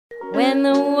When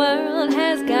the world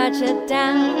has got you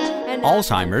down. And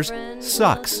Alzheimer's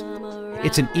sucks.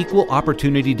 It's an equal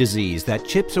opportunity disease that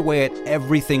chips away at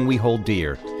everything we hold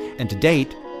dear. And to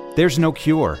date, there's no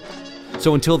cure.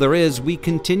 So until there is, we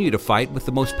continue to fight with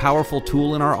the most powerful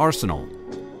tool in our arsenal,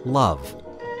 love.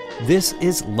 This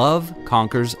is Love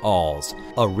Conquers Alls,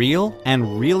 a real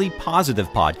and really positive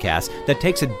podcast that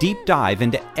takes a deep dive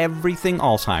into everything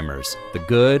Alzheimer's, the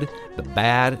good, the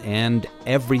bad, and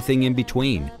everything in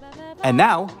between. And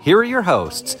now, here are your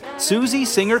hosts, Susie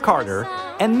Singer-Carter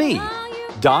and me,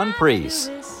 Don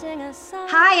Priest.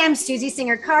 Hi, I'm Susie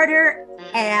Singer-Carter,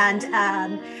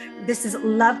 and this is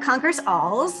Love Conquers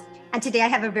Alls. And today I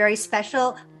have a very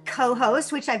special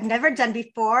co-host, which I've never done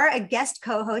before, a guest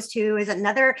co-host who is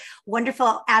another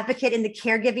wonderful advocate in the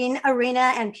caregiving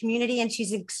arena and community, and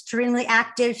she's extremely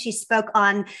active. She spoke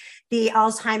on the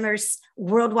Alzheimer's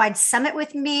Worldwide Summit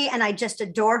with me, and I just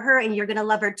adore her, and you're going to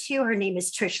love her too. Her name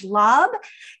is Trish Lobb.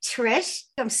 Trish,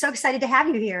 I'm so excited to have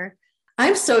you here.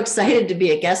 I'm so excited to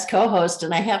be a guest co-host,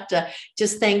 and I have to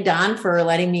just thank Don for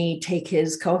letting me take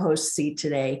his co-host seat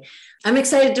today. I'm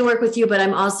excited to work with you, but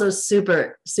I'm also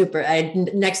super, I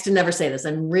next to never say this.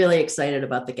 I'm really excited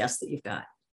about the guests that you've got.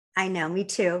 I know, me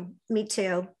too.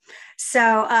 So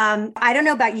I don't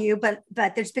know about you, but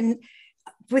there's been,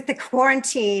 with the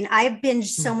quarantine, I've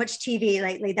binged so much TV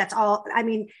lately. That's all. I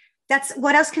mean, that's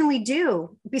what else can we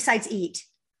do besides eat,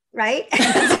 right?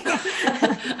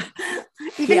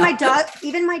 Even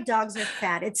my dogs are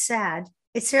fat. It's sad.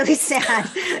 It's really sad.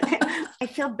 I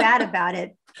feel bad about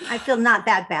it. I feel not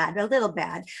that bad, a little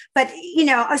bad, but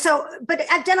but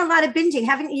I've done a lot of binging,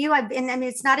 haven't you?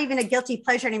 It's not even a guilty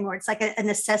pleasure anymore. It's like a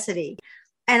necessity,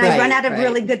 and I run out of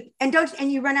really good,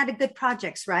 and you run out of good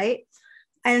projects, right?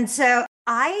 And so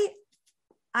I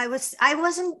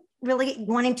wasn't really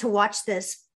wanting to watch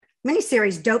this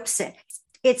miniseries, Dopesick.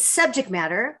 Its subject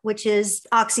matter, which is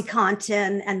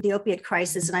OxyContin and the opiate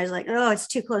crisis. And I was like, oh, it's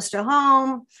too close to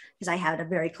home, because I had a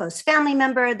very close family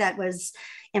member that was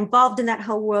involved in that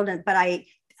whole world. But I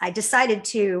decided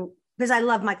to, because I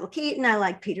love Michael Keaton, I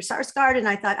like Peter Sarsgaard, and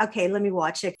I thought, okay, let me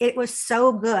watch it. It was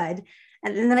so good.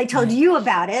 And then I told you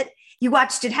about it. You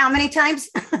watched it how many times?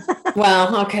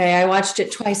 Well, okay. I watched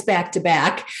it twice back to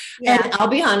back. Yeah. And I'll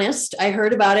be honest, I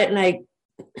heard about it and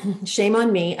shame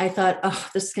on me. I thought, oh,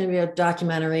 this is going to be a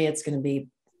documentary. It's going to be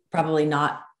probably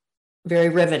not very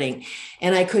riveting.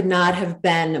 And I could not have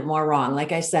been more wrong.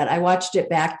 Like I said, I watched it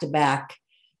back to back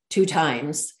 2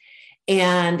 times,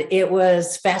 and it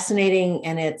was fascinating,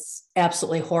 and it's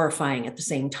absolutely horrifying at the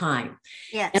same time.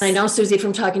 Yes. And I know, Susie,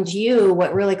 from talking to you,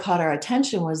 what really caught our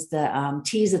attention was the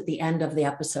tease at the end of the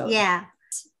episode. Yeah.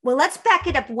 Well, let's back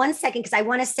it up 1 second, because I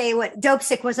want to say what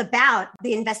Dopesick was about,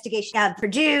 the investigation of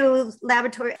Purdue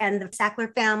Laboratory and the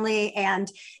Sackler family,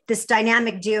 and this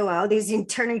dynamic duo, these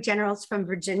attorney generals from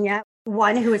Virginia.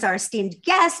 One who is our esteemed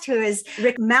guest, who is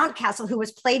Rick Mountcastle, who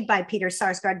was played by Peter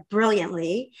Sarsgaard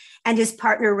brilliantly, and his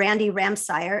partner, Randy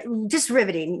Ramsire. Just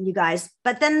riveting, you guys.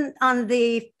 But then on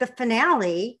the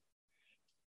finale,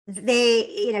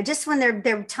 they, just when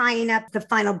they're tying up the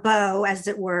final bow, as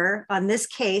it were, on this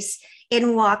case,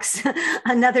 in walks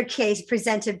another case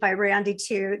presented by Randy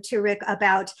to Rick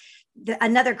about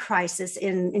another crisis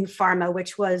in pharma,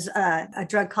 which was a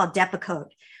drug called Depakote,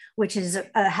 which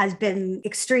has been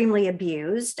extremely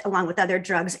abused along with other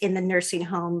drugs in the nursing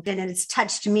home. And it's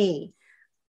touched me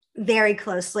very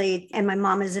closely. And my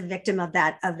mom is a victim of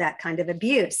that kind of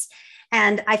abuse.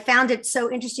 And I found it so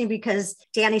interesting because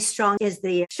Danny Strong is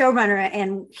the showrunner,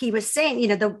 and he was saying,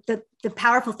 the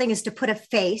powerful thing is to put a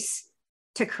face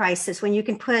to crisis. When you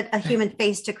can put a human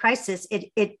face to crisis,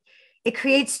 it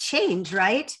creates change,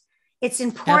 right? It's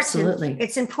important. Absolutely.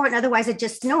 It's important. Otherwise, it's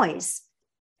just noise.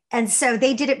 And so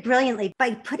they did it brilliantly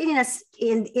by putting us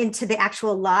into the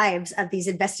actual lives of these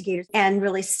investigators and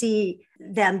really see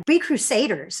them be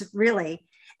crusaders, really.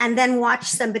 And then watch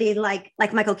somebody like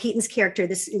Michael Keaton's character,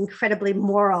 this incredibly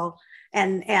moral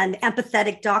and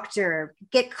empathetic doctor,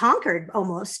 get conquered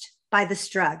almost by this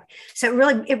drug. So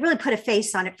it really put a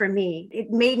face on it for me. It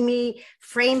made me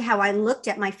frame how I looked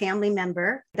at my family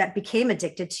member that became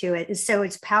addicted to it. And so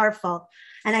it's powerful.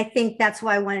 And I think that's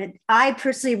why I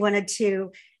personally wanted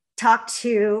to talk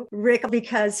to Rick,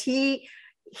 because he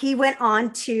went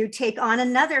on to take on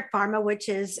another pharma, which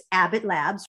is Abbott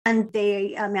Labs, and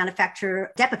they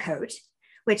manufacture Depakote,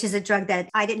 which is a drug that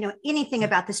I didn't know anything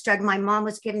about. This drug. My mom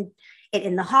was given it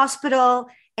in the hospital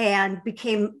and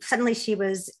suddenly she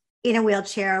was in a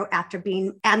wheelchair after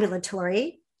being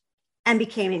ambulatory and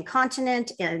became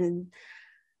incontinent. And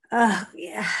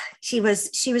she was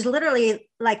literally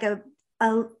like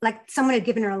like someone had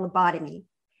given her a lobotomy.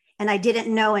 And I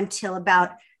didn't know until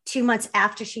about 2 months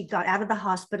after she got out of the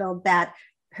hospital that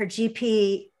her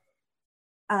GP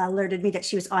alerted me that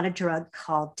she was on a drug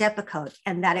called Depakote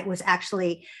and that it was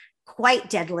actually quite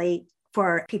deadly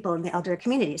for people in the elder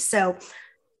community. So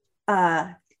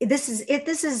this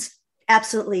is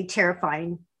absolutely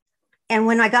terrifying. And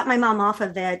when I got my mom off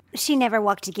of it, she never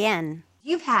walked again.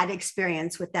 You've had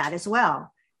experience with that as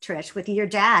well, Trish, with your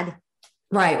dad.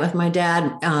 Right, with my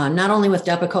dad, not only with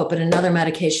Depakote, but another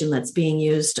medication that's being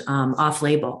used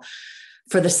off-label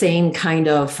for the same kind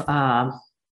of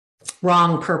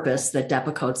wrong purpose that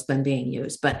Depakote's been being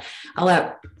used. But I'll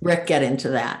let Rick get into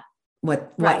that.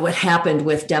 What happened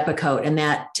with Depakote, and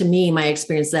that, to me, my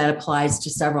experience, that applies to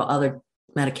several other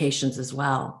medications as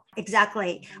well.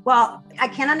 Exactly. Well, I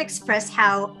cannot express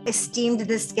how esteemed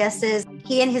this guest is.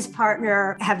 He and his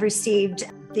partner have received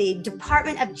the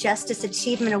Department of Justice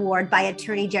Achievement Award by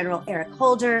Attorney General Eric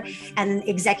Holder and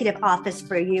Executive Office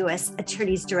for U.S.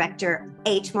 Attorney's Director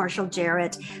H. Marshall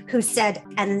Jarrett, who said,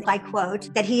 and I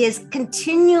quote, that he is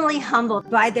continually humbled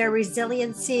by their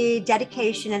resiliency,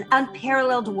 dedication, and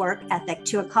unparalleled work ethic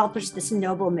to accomplish this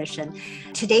noble mission.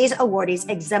 Today's awardees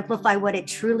exemplify what it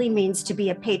truly means to be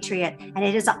a patriot, and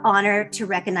it is an honor to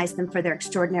recognize them for their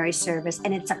extraordinary service.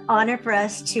 And it's an honor for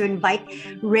us to invite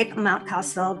Rick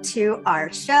Mountcastle to our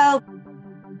show.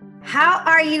 How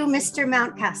are you, Mr.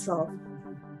 Mountcastle?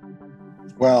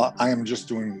 Well, I am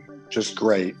doing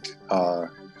great,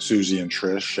 Susie and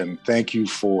Trish, and thank you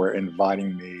for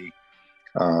inviting me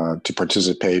to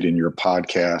participate in your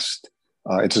podcast.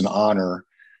 It's an honor.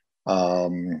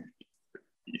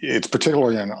 It's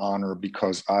particularly an honor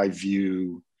because I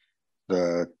view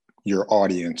your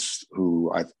audience,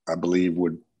 who I believe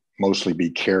would mostly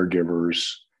be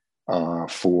caregivers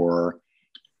for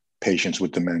patients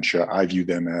with dementia. I view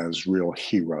them as real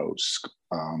heroes.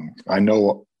 I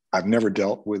know I've never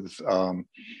dealt with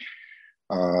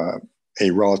a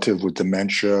relative with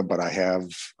dementia, but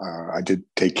I did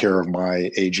take care of my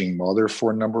aging mother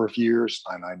for a number of years,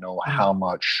 and I know how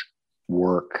much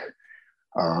work,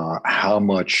 how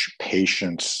much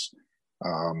patience,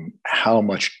 how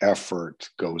much effort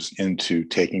goes into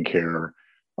taking care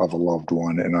of a loved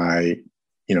one.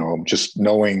 And just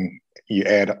knowing, you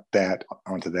add that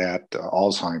onto that,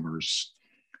 Alzheimer's,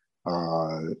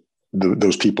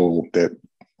 those people that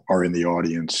are in the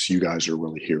audience, you guys are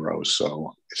really heroes.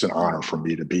 So it's an honor for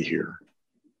me to be here.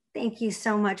 Thank you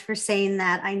so much for saying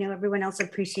that. I know everyone else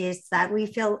appreciates that. We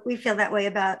feel that way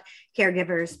about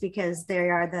caregivers because they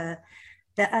are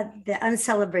the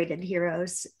uncelebrated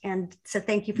heroes. And so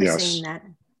thank you for saying that.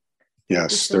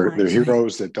 Yes, they're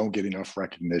heroes that don't get enough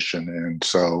recognition. And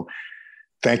so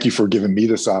thank you for giving me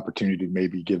this opportunity to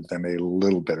maybe give them a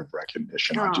little bit of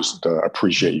recognition. I just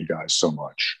appreciate you guys so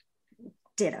much.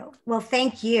 Ditto. Well,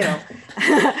 thank you.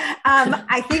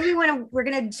 I think we're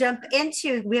going to jump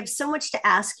into, we have so much to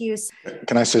ask you.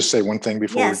 Can I just say one thing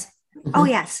before? Yes. Oh,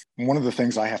 yes. One of the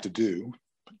things I have to do,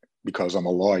 because I'm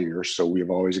a lawyer, so we've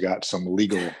always got some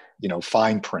legal,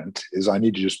 fine print, is I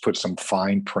need to just put some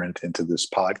fine print into this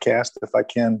podcast, if I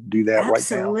can do that right now.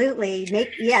 Absolutely.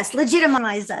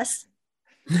 Legitimize us.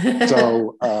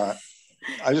 So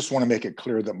I just want to make it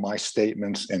clear that my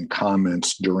statements and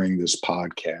comments during this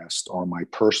podcast are my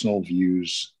personal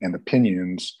views and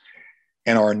opinions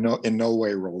and are in no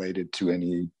way related to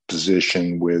any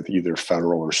position with either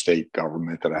federal or state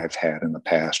government that I've had in the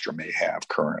past or may have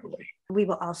currently. We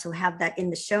will also have that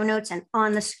in the show notes and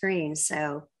on the screen.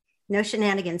 So no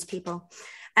shenanigans, people.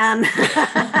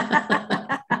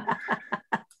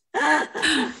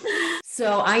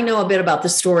 So I know a bit about the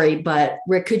story, but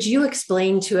Rick, could you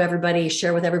explain to everybody,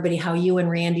 share with everybody how you and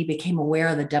Randy became aware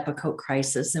of the Depakote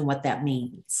crisis and what that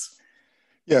means?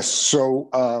 Yes. So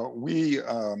we,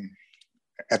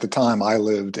 at the time I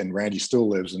lived, and Randy still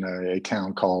lives, in a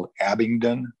town called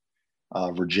Abingdon,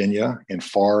 Virginia, in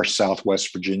far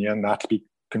southwest Virginia, not to be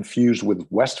confused with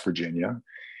West Virginia.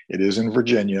 It is in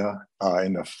Virginia,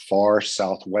 in the far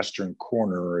southwestern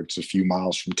corner. It's a few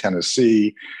miles from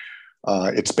Tennessee.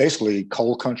 It's basically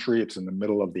coal country. It's in the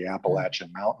middle of the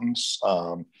Appalachian Mountains.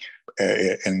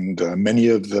 And many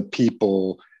of the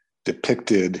people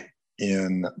depicted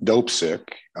in Dopesick,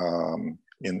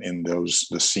 in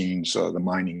the scenes, the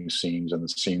mining scenes and the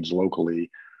scenes locally,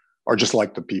 are just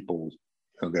like the people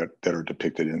that are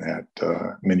depicted in that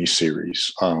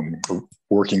miniseries.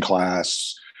 Working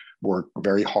class, work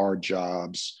very hard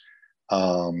jobs.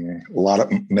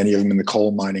 Many of them in the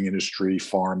coal mining industry,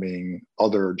 farming,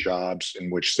 other jobs in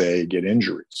which they get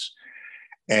injuries.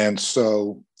 And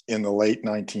so in the late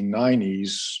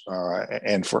 1990s,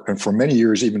 and for many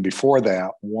years, even before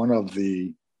that, one of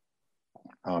the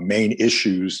main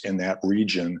issues in that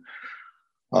region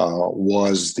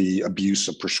was the abuse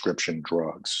of prescription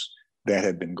drugs that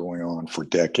had been going on for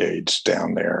decades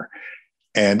down there.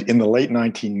 And in the late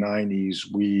 1990s,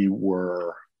 we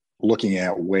were looking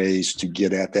at ways to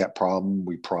get at that problem.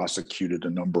 We prosecuted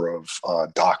a number of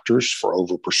doctors for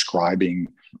overprescribing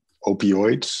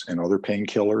opioids and other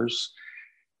painkillers.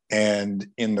 And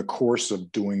in the course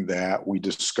of doing that, we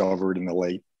discovered in the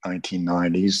late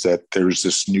 1990s that there's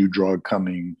this new drug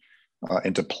coming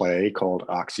into play called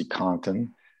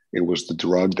OxyContin. It was the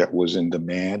drug that was in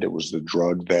demand. It was the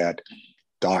drug that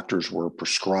doctors were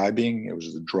prescribing. It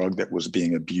was the drug that was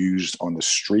being abused on the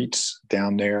streets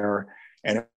down there.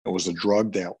 And it was a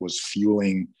drug that was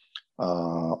fueling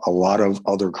a lot of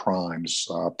other crimes,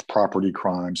 property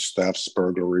crimes, thefts,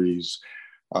 burglaries.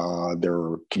 There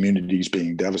were communities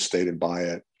being devastated by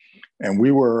it. And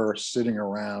we were sitting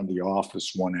around the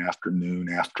office one afternoon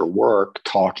after work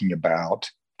talking about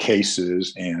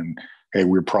cases and, hey,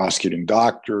 we're prosecuting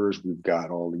doctors. We've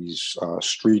got all these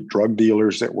street drug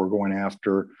dealers that we're going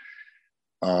after.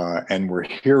 And we're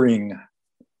hearing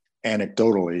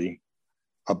anecdotally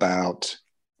about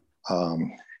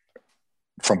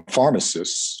from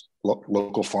pharmacists,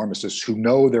 local pharmacists who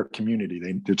know their community.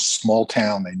 It's a small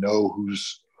town. They know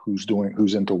who's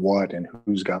into what and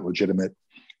who's got legitimate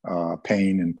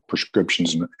pain and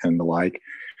prescriptions and the like,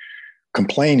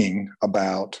 complaining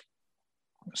about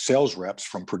sales reps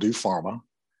from Purdue Pharma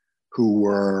who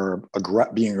were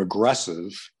being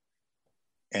aggressive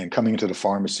and coming into the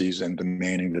pharmacies and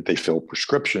demanding that they fill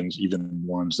prescriptions, even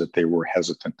ones that they were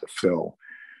hesitant to fill.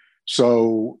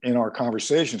 So in our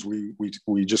conversations,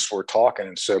 we just were talking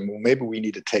and said, well, maybe we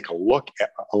need to take a look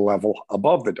at a level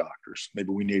above the doctors. Maybe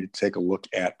we need to take a look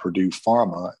at Purdue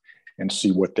Pharma and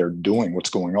see what they're doing,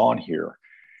 what's going on here.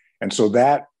 And so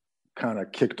that kind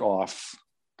of kicked off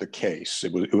the case.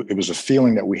 It was a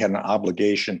feeling that we had an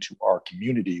obligation to our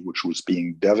community, which was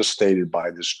being devastated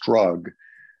by this drug,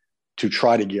 to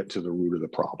try to get to the root of the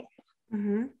problem.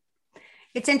 Mm-hmm.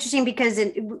 It's interesting because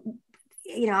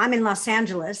I'm in Los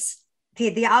Angeles,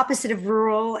 the opposite of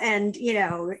rural, and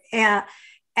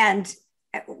and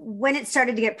when it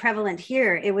started to get prevalent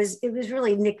here, it was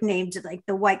really nicknamed like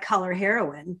the white collar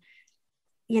heroin,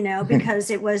 because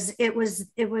it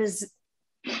was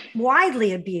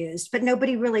widely abused, but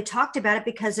nobody really talked about it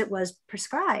because it was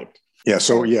prescribed. Yeah.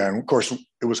 So yeah, and of course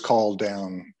it was called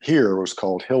down here. It was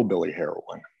called hillbilly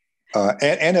heroin.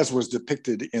 And as was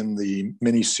depicted in the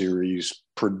miniseries,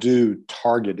 Purdue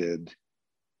targeted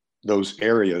those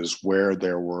areas where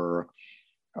there were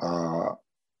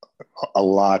a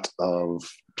lot of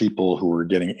people who were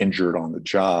getting injured on the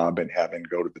job and having to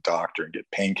go to the doctor and get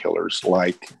painkillers,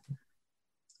 like,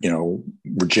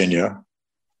 Virginia,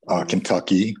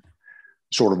 Kentucky,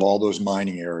 sort of all those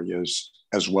mining areas,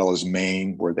 as well as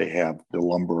Maine, where they have the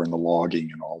lumber and the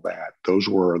logging and all that. Those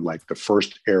were like the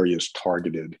first areas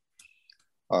targeted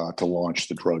to launch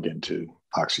the drug into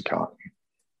OxyContin.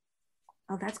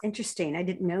 Oh, that's interesting. I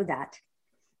didn't know that.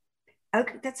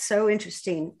 Okay, that's so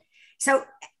interesting. So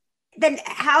then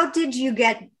how did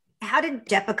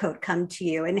Depakote come to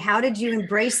you, and how did you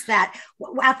embrace that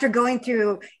after going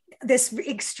through this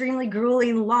extremely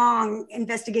grueling, long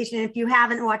investigation? And if you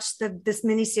haven't watched this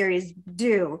miniseries,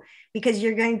 do, because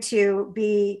you're going to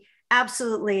be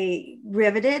absolutely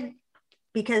riveted,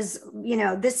 because,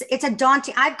 it's a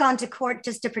daunting, I've gone to court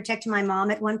just to protect my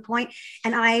mom at one point.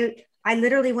 And I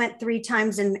literally went 3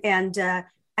 times and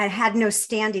I had no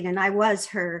standing, and I was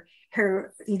her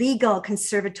legal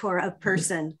conservator of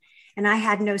person. And I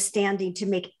had no standing to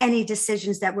make any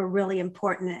decisions that were really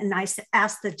important. And I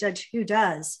asked the judge, who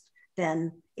does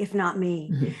then, if not me?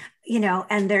 Mm-hmm.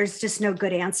 And there's just no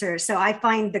good answer. So I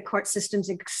find the court systems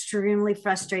extremely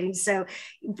frustrating. So,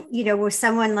 with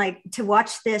someone like to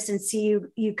watch this and see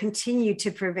you continue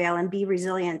to prevail and be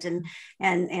resilient, and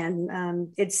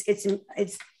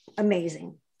it's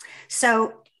amazing.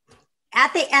 So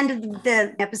at the end of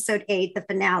the episode 8, the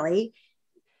finale,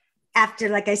 after,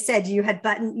 like I said, you had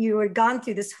gone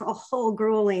through this whole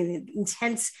grueling,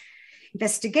 intense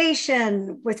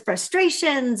investigation with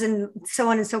frustrations and so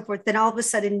on and so forth, then all of a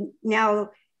sudden now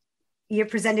you're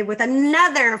presented with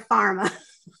another pharma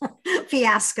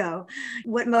fiasco.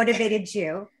 What motivated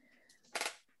you?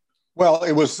 Well,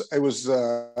 it was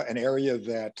an area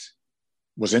that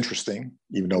was interesting,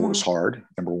 even though it was hard.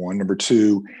 Number one. Number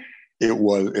two,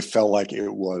 it felt like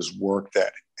it was work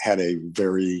that had a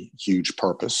very huge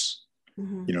purpose.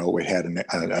 Mm-hmm. It had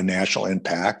a national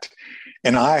impact.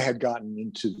 And I had gotten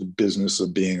into the business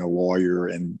of being a lawyer,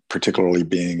 and particularly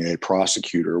being a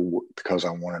prosecutor, because I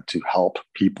wanted to help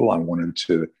people. I wanted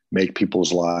to make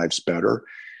people's lives better.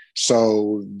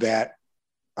 So that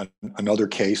another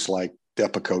case like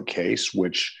Depakote case,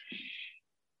 which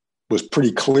was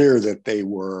pretty clear that they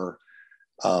were,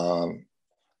 I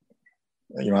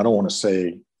don't want to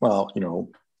say,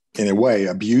 in a way,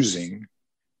 abusing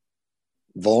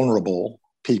vulnerable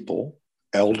people,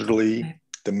 elderly,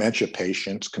 dementia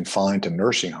patients confined to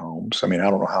nursing homes. I mean, I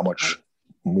don't know how much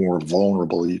more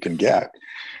vulnerable you can get.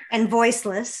 And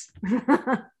voiceless.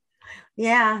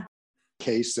 Yeah.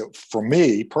 Case that for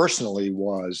me personally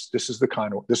was, this is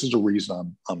the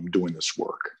reason I'm doing this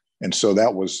work. And so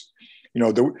that was,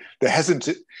 the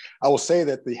hesitancy, I will say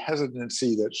that the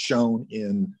hesitancy that's shown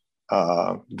in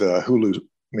the Hulu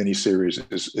miniseries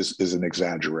is an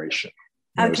exaggeration.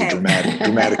 Okay. It's a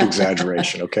dramatic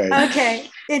exaggeration. Okay. Okay.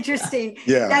 Interesting.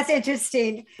 Yeah. That's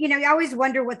interesting. I always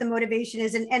wonder what the motivation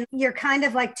is. And you're kind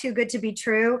of like too good to be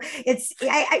true.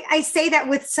 I say that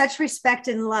with such respect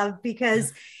and love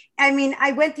because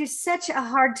I went through such a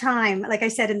hard time, like I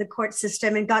said, in the court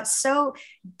system and got so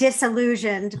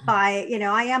disillusioned by,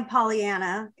 I am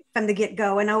Pollyanna from the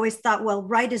get-go and always thought, well,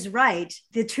 right is right.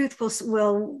 The truth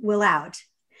will out.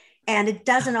 And it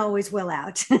doesn't always will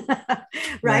out.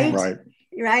 Right?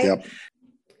 Right. Yep.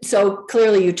 So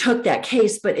clearly you took that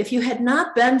case, but if you had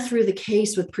not been through the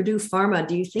case with Purdue Pharma,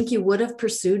 do you think you would have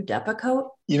pursued Depakote?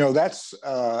 That's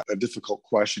a difficult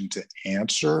question to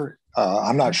answer.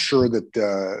 I'm not sure that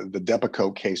the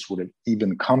Depakote case would have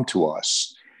even come to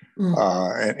us.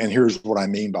 And here's what I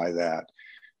mean by that.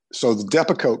 So the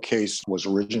Depakote case was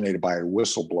originated by a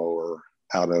whistleblower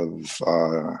out of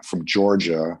from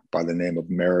Georgia by the name of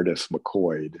Meredith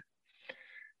McCoy.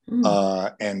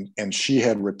 And she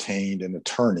had retained an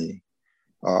attorney,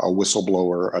 a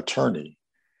whistleblower attorney.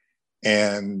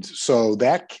 And so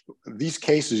these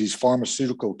cases, these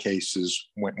pharmaceutical cases,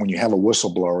 when you have a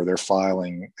whistleblower, they're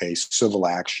filing a civil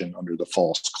action under the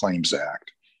False Claims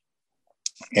Act.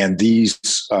 And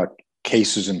these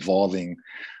cases involving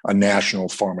a national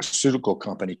pharmaceutical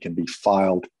company can be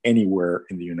filed anywhere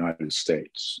in the United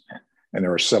States. And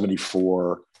there are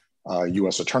 74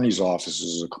 U.S. attorneys'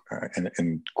 offices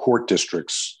and court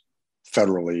districts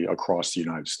federally across the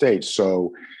United States.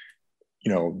 So,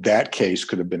 that case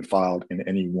could have been filed in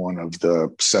any one of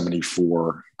the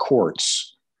 74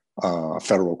 courts,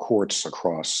 federal courts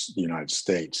across the United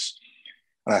States.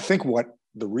 And I think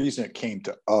the reason it came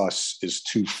to us is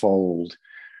twofold.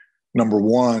 Number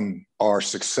one, our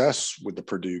success with the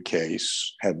Purdue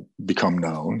case had become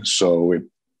known. So it,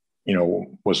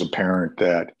 was apparent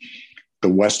that the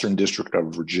Western District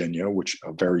of Virginia, which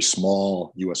a very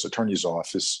small U.S. attorney's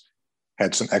office,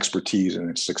 had some expertise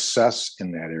and success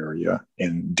in that area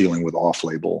in dealing with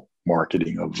off-label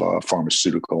marketing of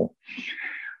pharmaceutical.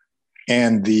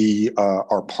 And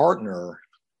our partner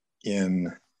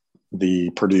in the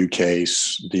Purdue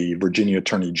case, the Virginia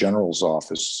Attorney General's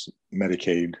Office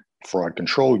Medicaid Fraud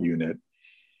Control Unit,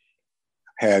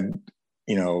 had,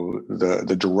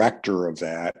 the director of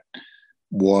that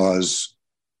was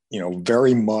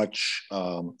very much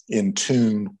in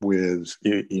tune with,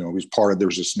 he was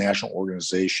there's this national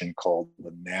organization called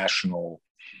the National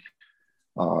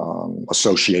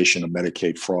Association of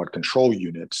Medicaid Fraud Control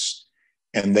Units.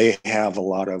 And they have a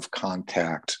lot of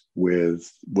contact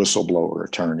with whistleblower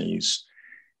attorneys.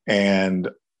 And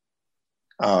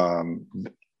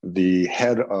the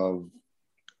head of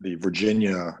the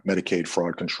Virginia Medicaid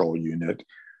Fraud Control Unit,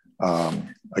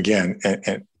 again,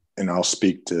 and I'll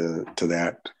speak to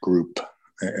that group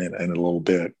in a little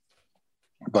bit,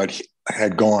 but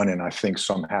had gone and I think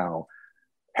somehow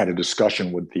had a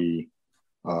discussion with the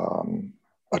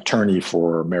attorney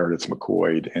for Meredith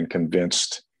McCoy and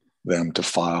convinced them to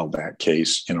file that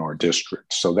case in our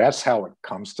district. So that's how it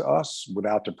comes to us.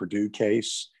 Without the Purdue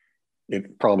case,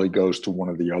 it probably goes to one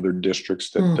of the other districts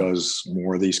that does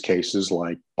more of these cases,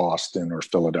 like Boston or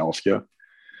Philadelphia.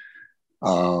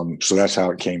 So that's how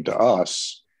it came to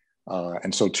us.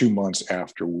 And so 2 months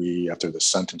after the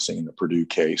sentencing in the Purdue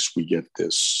case, we get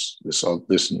this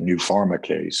new pharma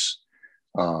case,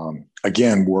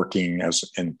 again, working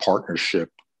in partnership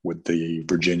with the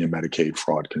Virginia Medicaid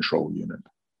Fraud Control Unit.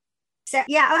 So,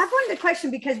 yeah, I have one other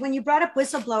question, because when you brought up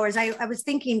whistleblowers, I was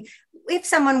thinking, if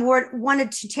someone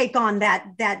wanted to take on that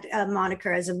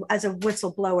moniker as a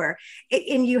whistleblower,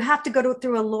 and you have to go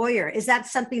through a lawyer, is that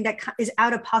something that is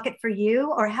out of pocket for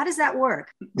you, or how does that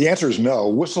work? The answer is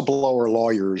no. Whistleblower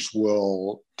lawyers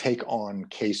will take on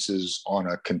cases on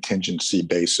a contingency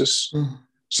basis.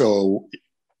 So,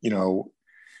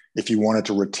 if you wanted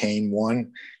to retain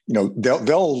one,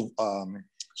 they'll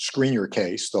screen your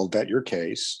case, they'll vet your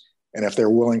case. And if they're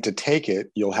willing to take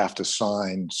it, you'll have to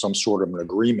sign some sort of an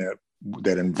agreement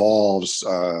that involves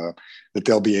that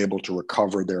they'll be able to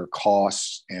recover their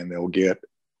costs, and they'll get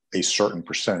a certain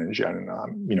percentage, and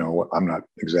I'm not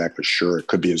exactly sure. It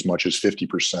could be as much as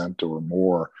 50% or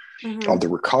more of the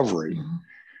recovery.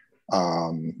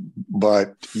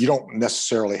 But you don't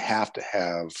necessarily have to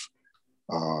have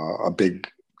a big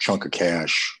chunk of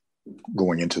cash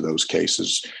going into those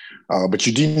cases. But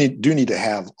you do need to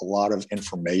have a lot of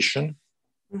information.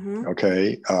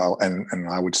 Okay. And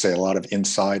I would say a lot of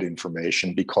inside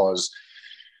information, because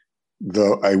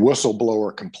a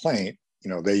whistleblower complaint,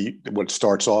 what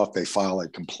starts off, they file a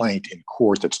complaint in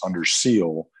court that's under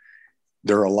seal.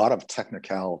 There are a lot of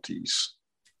technicalities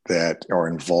that are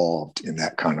involved in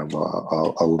that kind of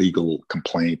a legal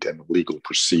complaint and legal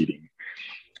proceeding.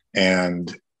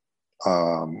 And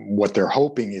what they're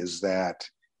hoping is that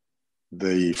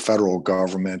the federal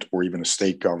government or even the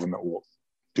state government will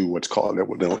do what's called,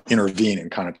 they'll intervene and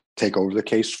kind of take over the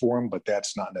case for them, but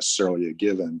that's not necessarily a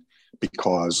given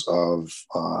because of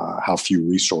how few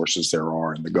resources there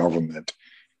are in the government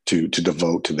to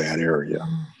devote to that area.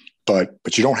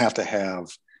 But you don't have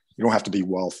to be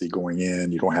wealthy going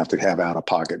in. You don't have to have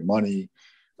out-of-pocket money.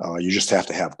 You just have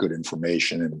to have good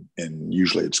information, and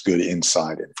usually it's good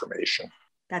inside information.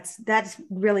 That's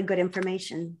really good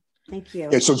information. Thank you.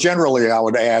 Yeah, so generally, I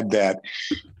would add that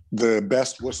the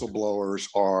best whistleblowers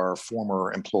are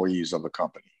former employees of the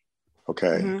company.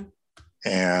 Okay.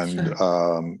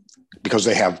 And because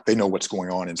they know what's going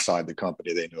on inside the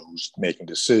company. They know who's making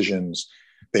decisions.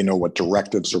 They know what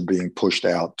directives are being pushed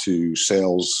out to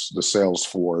the sales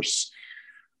force.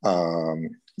 An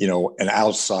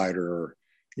outsider,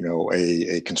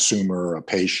 a consumer, a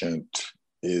patient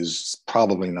is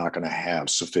probably not going to have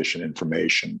sufficient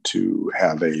information to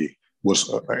have a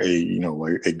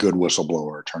good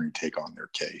whistleblower attorney take on their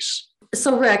case.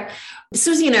 So Rick,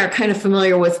 Susie and I are kind of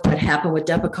familiar with what happened with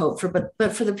Depakote,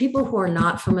 but for the people who are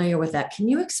not familiar with that, can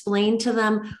you explain to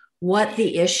them what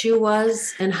the issue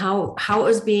was and how it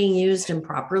was being used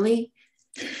improperly?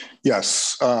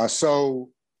 Yes. So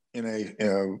in a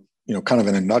kind of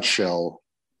in a nutshell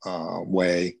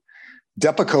way,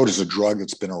 Depakote is a drug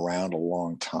that's been around a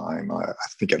long time. I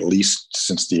think at least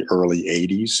since the early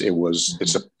 80s.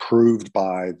 It's approved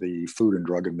by the Food and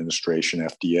Drug Administration,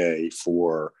 FDA,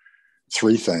 for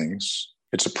three things.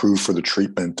 It's approved for the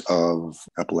treatment of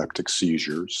epileptic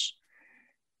seizures.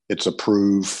 It's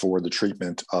approved for the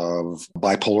treatment of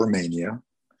bipolar mania,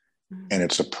 and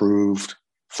it's approved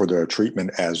for the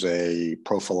treatment as a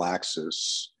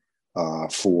prophylaxis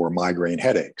for migraine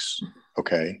headaches.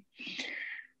 Okay.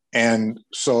 And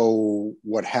so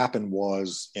what happened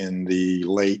was in the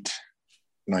late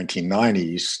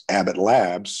 1990s, Abbott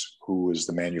Labs, who is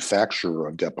the manufacturer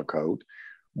of Depakote,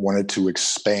 wanted to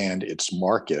expand its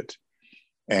market.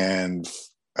 And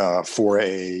for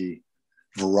a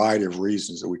variety of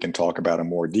reasons that we can talk about in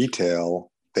more detail,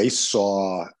 they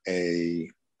saw a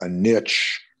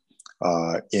niche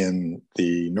in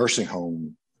the nursing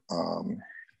home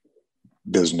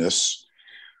business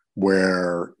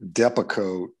where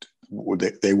Depakote,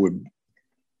 they would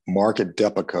market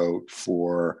Depakote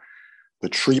for the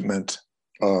treatment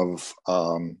of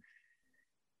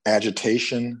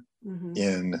agitation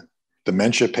in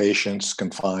dementia patients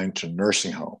confined to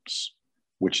nursing homes,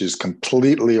 which is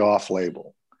completely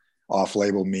off-label.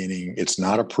 Off-label meaning it's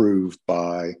not approved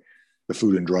by the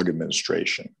Food and Drug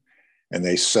Administration. And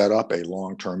they set up a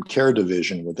long-term care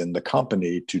division within the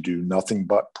company to do nothing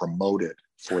but promote it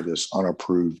for this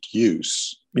unapproved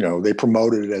use. They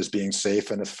promoted it as being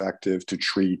safe and effective to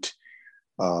treat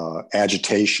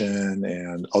agitation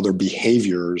and other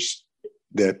behaviors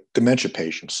that dementia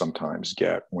patients sometimes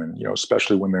get when,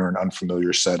 especially when they're in an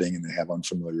unfamiliar setting and they have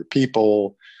unfamiliar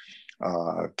people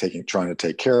trying to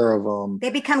take care of them. They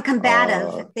become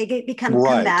combative.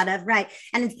 Combative, right?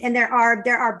 And there are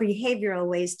behavioral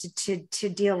ways to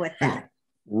deal with that.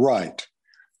 Right.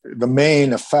 The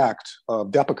main effect of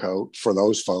Depakote for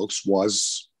those folks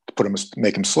was to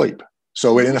make them sleep.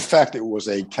 So in effect, it was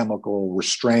a chemical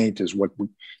restraint, is what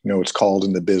it's called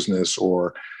in the business,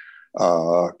 or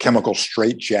chemical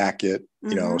straitjacket.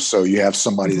 So you have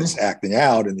somebody that's acting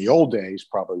out. In the old days,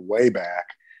 probably way back,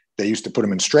 they used to put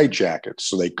them in straitjackets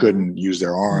so they couldn't use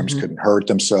their arms, couldn't hurt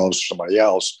themselves or somebody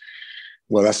else.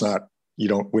 Well, that's not. We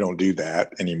don't do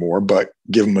that anymore. But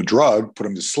give them a drug, put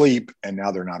them to sleep, and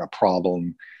now they're not a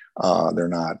problem. They're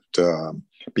not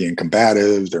being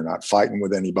combative. They're not fighting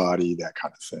with anybody, that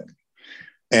kind of thing.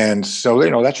 And so,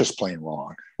 that's just plain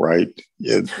wrong, right?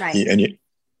 Right.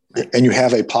 And you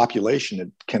have a population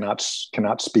that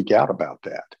cannot speak out about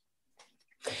that.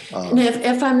 And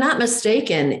if I'm not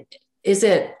mistaken, is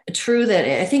it true that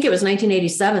I think it was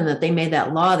 1987 that they made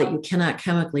that law that you cannot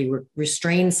chemically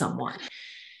restrain someone?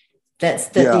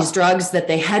 These drugs that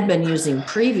they had been using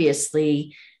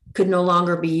previously, could no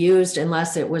longer be used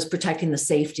unless it was protecting the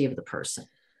safety of the person.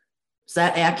 Is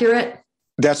that accurate?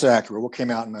 That's accurate. What came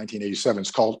out in 1987?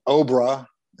 It's called OBRA,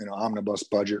 Omnibus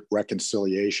Budget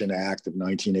Reconciliation Act of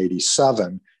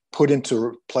 1987, put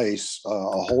into place a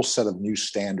whole set of new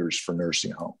standards for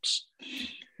nursing homes.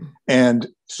 And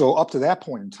so up to that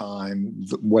point in time,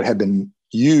 what had been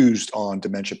used on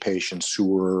dementia patients who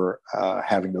were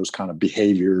having those kind of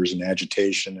behaviors and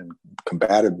agitation and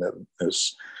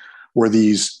combativeness were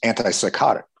these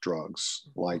antipsychotic drugs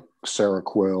like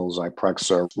Seroquel,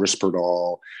 Zyprexa,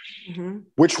 Risperdal,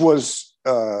 which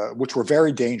were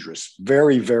very dangerous,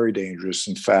 very, very dangerous.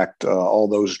 In fact, all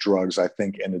those drugs, I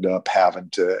think, ended up having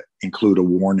to include a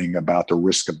warning about the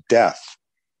risk of death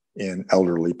in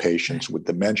elderly patients with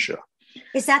dementia.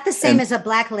 Is that the same as a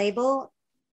black label?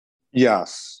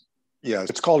 Yes.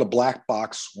 It's called a black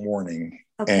box warning.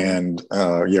 Okay. And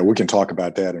we can talk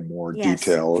about that in more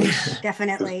detail.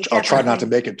 Definitely. I'll try not to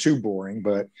make it too boring,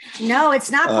 but no,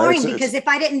 it's not boring because if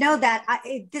I didn't know that,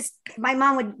 my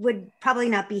mom would probably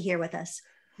not be here with us.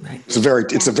 Right. It's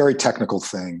a very technical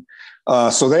thing.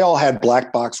 So they all had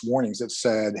black box warnings that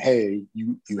said, "Hey,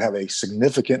 you have a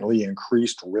significantly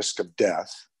increased risk of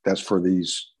death." That's for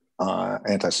these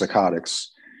antipsychotics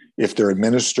if they're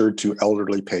administered to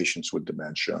elderly patients with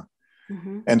dementia.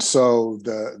 And so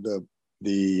the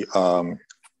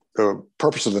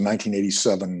purpose of the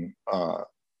 1987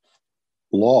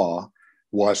 law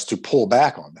was to pull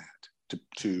back on that,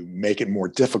 to make it more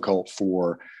difficult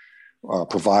for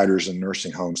providers and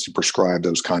nursing homes to prescribe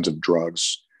those kinds of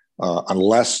drugs,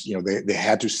 unless they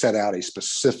had to set out a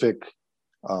specific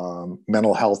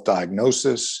mental health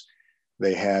diagnosis.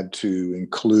 They had to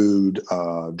include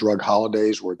drug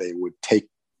holidays where they would take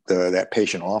that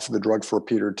patient off of the drug for a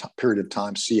period of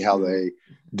time, see how they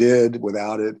did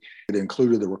without it. It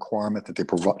included the requirement that they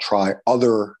try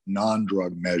other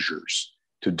non-drug measures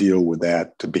to deal with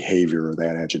that behavior or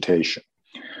that agitation.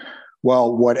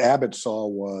 Well, what Abbott saw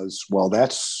was,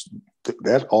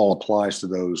 that all applies to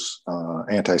those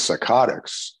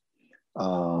antipsychotics.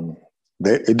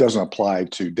 It doesn't apply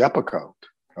to Depakote.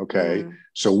 Okay,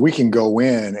 so we can go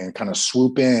in and kind of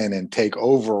swoop in and take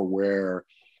over where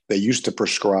they used to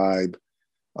prescribe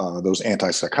those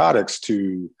antipsychotics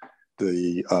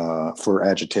for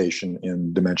agitation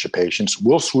in dementia patients.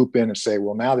 We'll swoop in and say,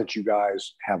 well, now that you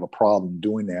guys have a problem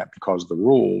doing that because of the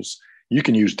rules, you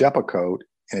can use Depakote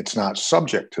and it's not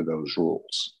subject to those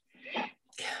rules.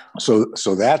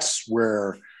 So that's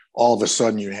where all of a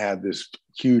sudden you had this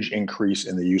huge increase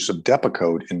in the use of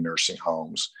Depakote in nursing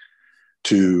homes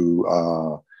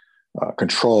to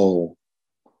control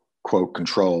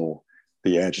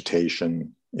the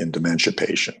agitation in dementia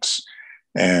patients.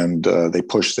 And they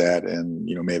pushed that, and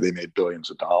they made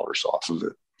billions of dollars off of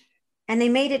it. And they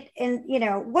made it, and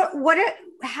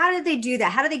how did they do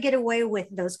that? How did they get away with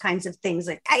those kinds of things?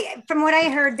 From what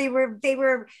I heard, they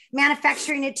were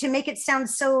manufacturing it to make it sound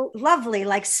so lovely,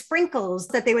 like sprinkles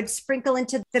that they would sprinkle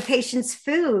into the patient's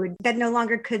food that no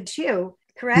longer could chew.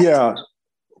 Correct? Yeah,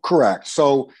 correct.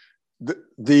 So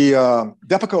the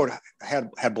Depakote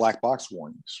had black box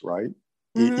warnings, right?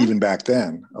 Even back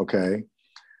then. Okay.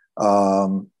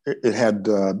 It had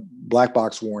black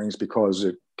box warnings because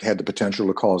it had the potential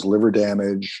to cause liver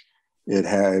damage. It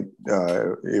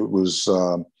was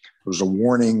a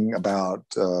warning about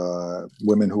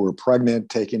women who were pregnant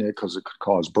taking it because it could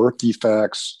cause birth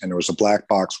defects, and there was a black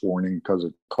box warning because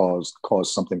it caused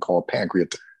something called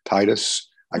pancreatitis,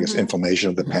 I guess inflammation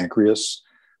of the pancreas.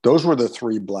 Those were the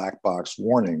three black box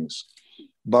warnings.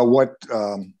 But what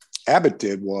Abbott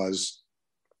did was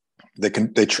they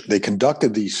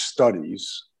conducted these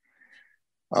studies,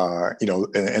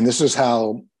 and this is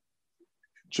how,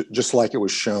 just like it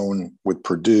was shown with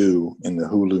Purdue in the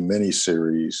Hulu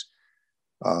miniseries,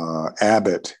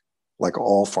 Abbott, like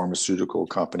all pharmaceutical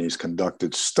companies,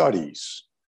 conducted studies.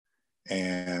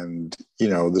 And,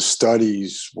 the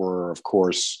studies were, of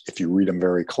course, if you read them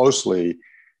very closely,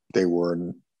 they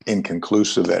were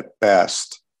inconclusive at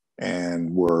best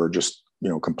and were just,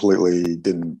 completely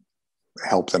didn't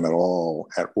help them at all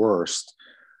at worst.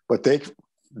 But they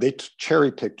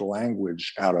cherry-picked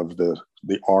language out of the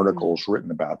articles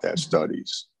written about those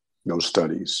studies.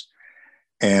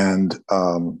 And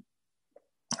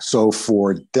so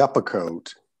for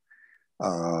Depakote,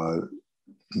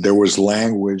 there was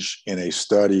language in a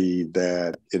study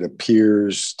that it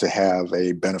appears to have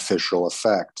a beneficial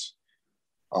effect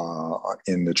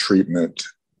in the treatment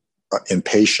in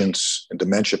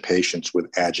dementia patients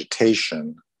with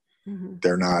agitation.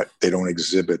 They don't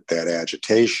exhibit that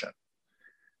agitation.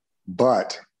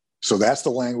 But so that's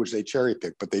the language they cherry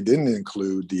picked, but they didn't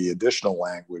include the additional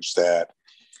language that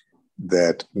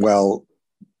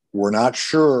we're not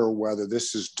sure whether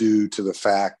this is due to the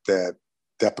fact that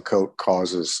Depakote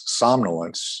causes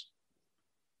somnolence,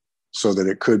 so that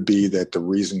it could be that the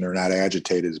reason they're not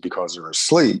agitated is because they're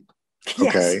asleep.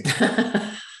 Okay.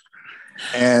 Yes.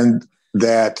 And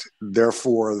that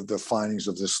therefore the findings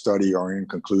of this study are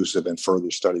inconclusive and further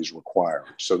studies required.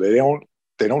 So they don't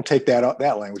take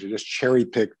that language. They just cherry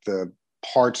pick the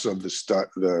parts of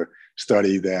the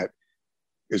study that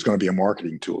is going to be a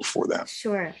marketing tool for them.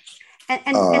 Sure.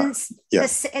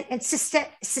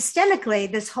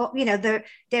 Systemically, this whole,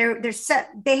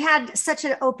 they had such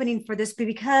an opening for this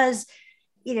because,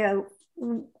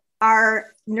 our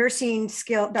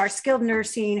skilled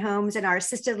nursing homes and our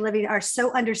assisted living are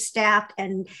so understaffed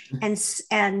and at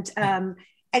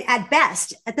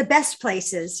the best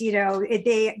places,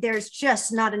 there's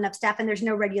just not enough staff, and there's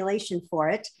no regulation for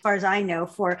it, as far as I know,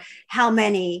 for how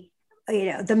many,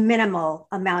 the minimal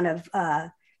amount of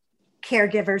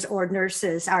caregivers or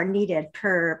nurses are needed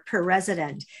per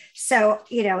resident. So,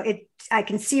 I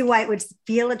can see why it would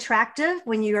feel attractive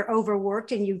when you're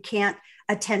overworked and you can't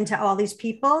attend to all these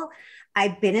people.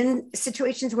 I've been in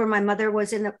situations where my mother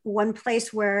was in one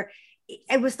place where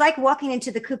it was like walking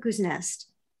into the cuckoo's nest,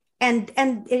 and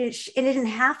it didn't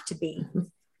have to be,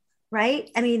 right?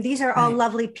 I mean, these are all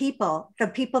lovely people. The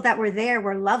people that were there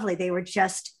were lovely. They were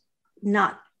just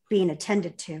not being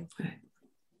attended to.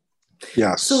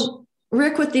 Yes. So,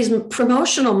 Rick, with these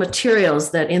promotional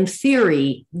materials that in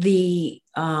theory the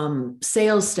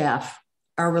sales staff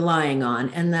are relying on,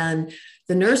 and then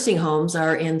the nursing homes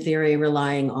are in theory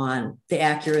relying on the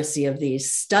accuracy of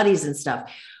these studies and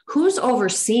stuff, who's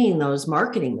overseeing those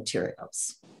marketing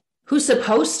materials? Who's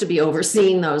supposed to be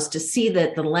overseeing those to see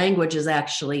that the language is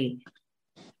actually,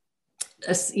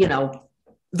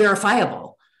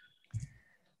 verifiable?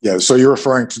 Yeah, so you're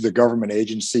referring to the government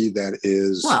agency that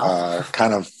is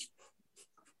kind of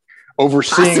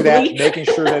overseeing possibly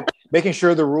that, making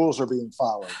sure the rules are being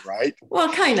followed, right?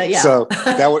 Well, kind of, yeah. So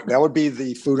that would be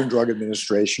the Food and Drug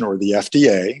Administration, or the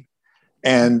FDA.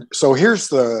 And so here's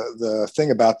the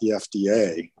thing about the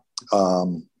FDA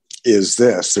is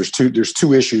this: there's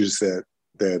two issues that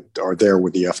are there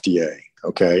with the FDA.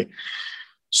 Okay.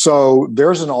 So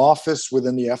there's an office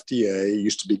within the FDA. It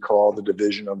used to be called the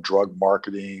Division of Drug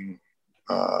Marketing.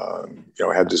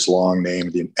 It had this long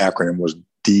name. The acronym was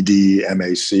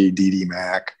DDMAC,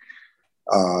 DDMAC.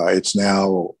 It's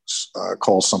now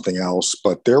called something else,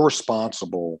 but they're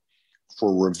responsible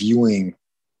for reviewing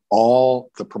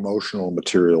all the promotional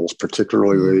materials,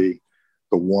 particularly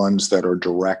the ones that are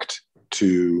direct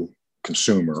to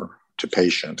consumer, to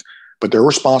patient. But they're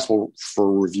responsible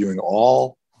for reviewing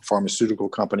all pharmaceutical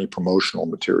company promotional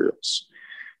materials.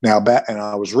 Now, and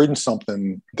I was reading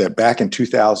something that back in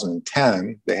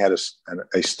 2010, they had a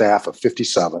staff of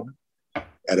 57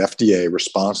 at FDA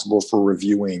responsible for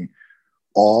reviewing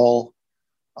all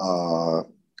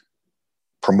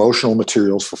promotional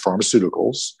materials for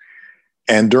pharmaceuticals.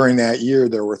 And during that year,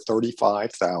 there were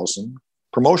 35,000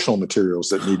 promotional materials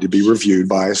that need to be reviewed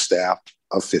by a staff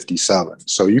of 57.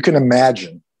 So you can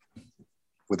imagine,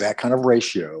 with that kind of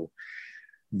ratio,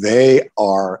 they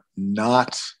are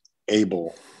not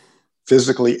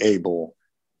physically able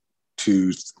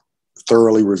to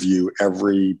thoroughly review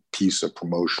every piece of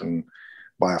promotion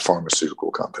by a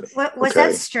pharmaceutical company. Was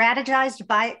that strategized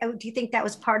by, do you think that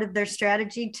was part of their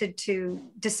strategy to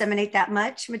disseminate that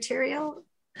much material,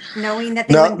 knowing that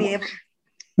they wouldn't be able?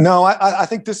 No, I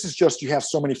think this is just, you have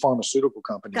so many pharmaceutical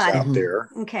companies out there.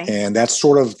 Okay. And that's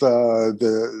sort of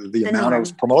the amount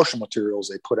of promotional materials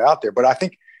they put out there. But I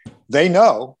think they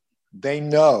know,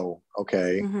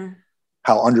 okay,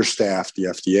 how understaffed the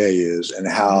FDA is and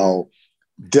how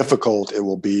difficult it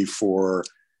will be for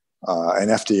an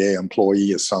FDA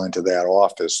employee assigned to that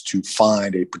office to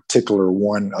find a particular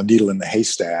a needle in the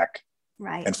haystack,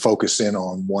 right, and focus in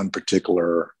on one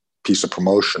particular piece of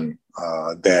promotion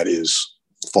that is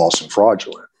false and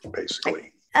fraudulent,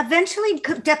 basically. Eventually,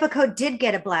 Depakote did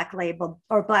get a black label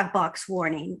or black box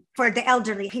warning for the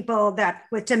elderly people that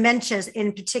with dementias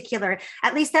in particular.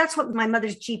 At least that's what my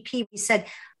mother's GP said.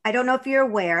 I don't know if you're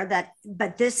aware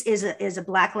but this is a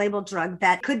black label drug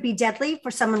that could be deadly for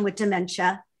someone with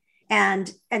dementia.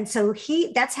 And so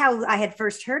that's how I had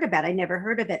first heard about it. I never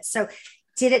heard of it. So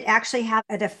did it actually have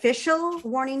an official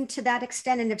warning to that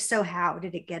extent? And if so, how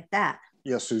did it get that?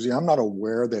 Yes, Susie, I'm not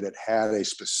aware that it had a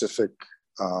specific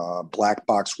black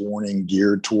box warning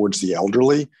geared towards the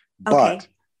elderly. But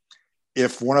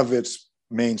if one of its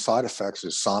main side effects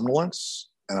is somnolence,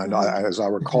 and as I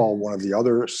recall, one of the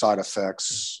other side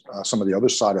effects, some of the other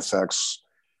side effects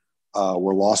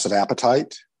were loss of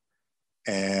appetite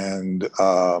and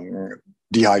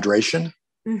dehydration.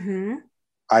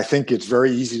 I think it's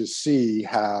very easy to see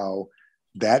how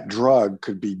that drug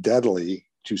could be deadly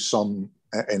to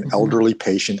an elderly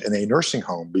patient in a nursing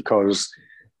home, because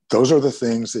those are the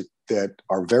things that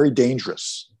are very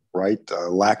dangerous, right?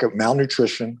 Lack of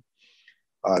malnutrition,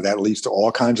 that leads to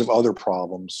all kinds of other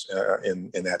problems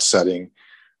in that setting.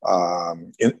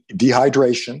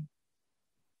 Dehydration,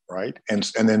 right? And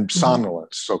then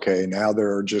somnolence. Okay, now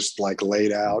they're just like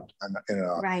laid out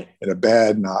in a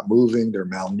bed, not moving. They're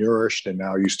malnourished, and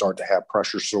now you start to have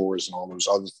pressure sores and all those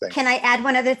other things. Can I add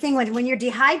one other thing? When you're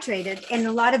dehydrated, and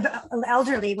a lot of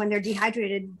elderly, when they're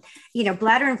dehydrated,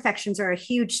 bladder infections are a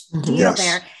huge deal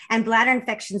there. And bladder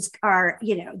infections are,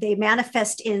 they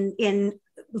manifest in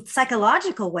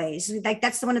psychological ways. Like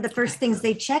that's one of the first things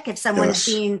they check if someone is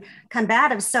being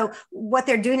combative. So what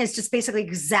they're doing is just basically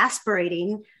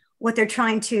exasperating what they're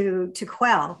trying to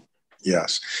quell.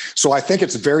 Yes. So I think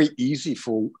it's very easy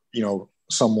for,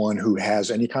 someone who has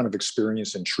any kind of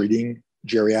experience in treating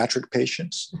geriatric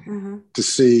patients to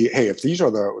see, hey, if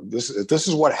this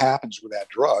is what happens with that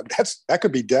drug, that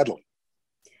could be deadly.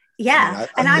 Yeah.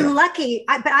 I'm lucky,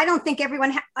 but I don't think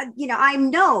everyone, I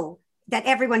know that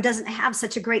everyone doesn't have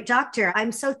such a great doctor.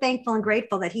 I'm so thankful and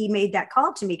grateful that he made that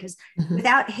call to me, because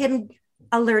without him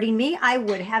alerting me, I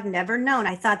would have never known.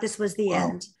 I thought this was the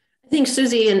end. I think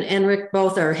Susie and Rick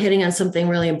both are hitting on something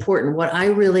really important. What I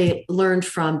really learned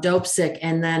from Dopesick,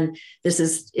 and then this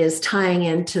is tying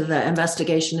into the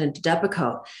investigation into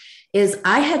Depakote, is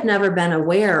I had never been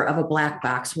aware of a black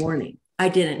box warning. I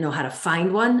didn't know how to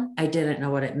find one. I didn't know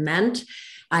what it meant.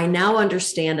 I now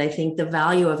understand, I think, the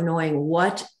value of knowing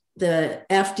what the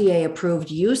FDA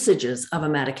approved usages of a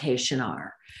medication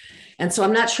are. And so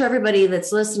I'm not sure everybody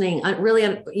that's listening really,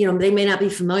 they may not be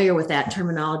familiar with that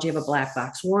terminology of a black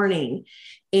box warning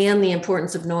and the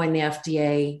importance of knowing the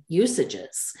FDA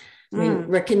usages. I mean,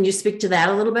 Rick, can you speak to that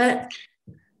a little bit?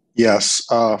 Yes.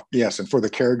 Yes. And for the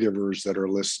caregivers that are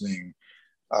listening,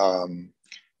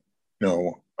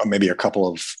 maybe a couple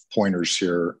of pointers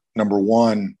here. Number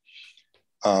one,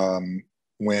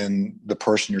 when the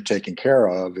person you're taking care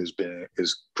of is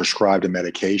prescribed a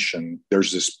medication,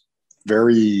 there's this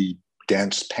very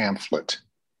dense pamphlet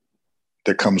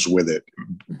that comes with it,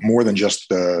 more than just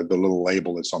the little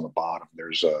label that's on the bottom.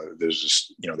 There's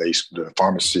this, the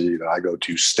pharmacy that I go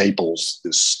to staples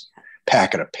this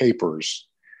packet of papers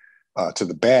to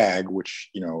the bag, which,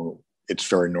 it's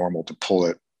very normal to pull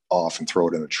it off and throw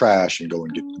it in the trash and go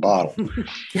and get the bottle.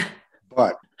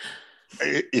 But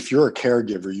if you're a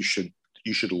caregiver,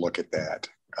 you should look at that.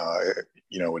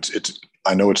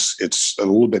 I know it's a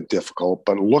little bit difficult,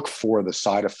 but look for the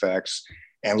side effects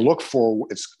and look for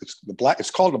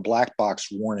it's called a black box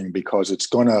warning because it's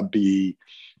going to be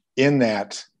in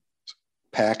that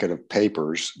packet of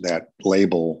papers, that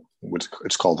label,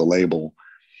 it's called the label,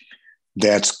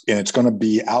 and it's going to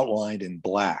be outlined in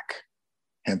black,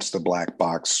 hence the black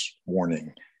box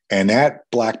warning. And that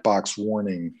black box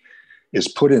warning is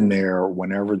put in there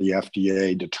whenever the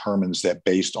FDA determines that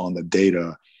based on the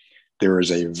data, there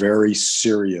is a very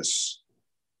serious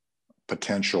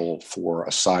potential for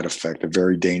a side effect, a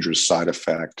very dangerous side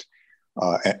effect,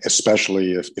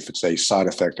 especially if it's a side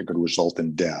effect that could result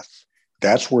in death.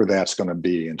 That's where that's going to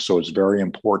be. And so it's very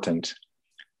important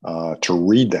to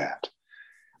read that.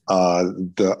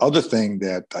 The other thing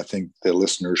that I think the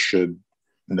listeners should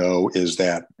know is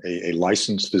that a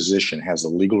licensed physician has a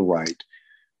legal right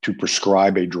to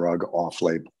prescribe a drug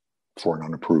off-label for an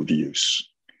unapproved use.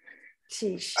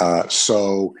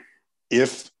 So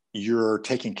if you're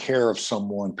taking care of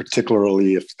someone,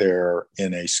 particularly if they're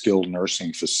in a skilled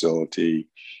nursing facility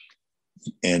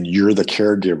and you're the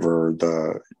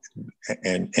caregiver,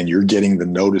 and you're getting the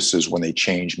notices when they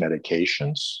change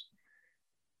medications,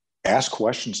 ask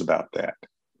questions about that.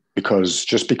 Because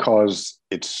just because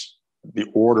the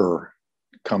order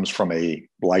comes from a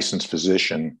licensed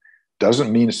physician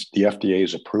doesn't mean the FDA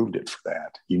has approved it for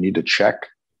that. You need to check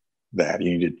that.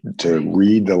 You need to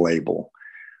read the label,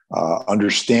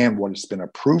 understand what it's been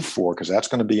approved for, because that's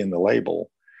going to be in the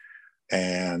label.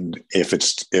 And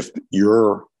if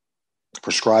your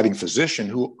prescribing physician,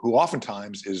 who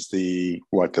oftentimes is the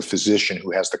physician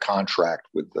who has the contract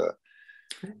with the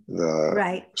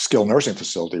skilled nursing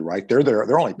facility, right?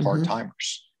 They're only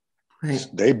part-timers. Right.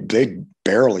 They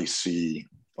barely see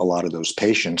a lot of those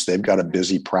patients. They've got a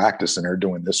busy practice and they're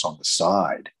doing this on the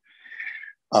side.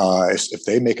 If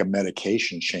they make a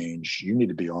medication change, you need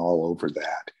to be all over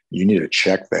that. You need to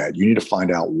check that. You need to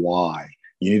find out why.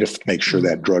 You need to make sure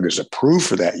that drug is approved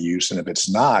for that use. And if it's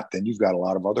not, then you've got a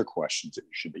lot of other questions that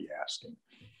you should be asking.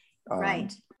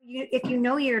 Right. If you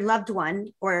know your loved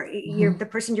one or you're the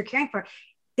person you're caring for,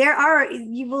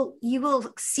 you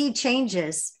will see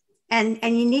changes and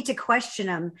you need to question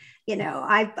them. You know,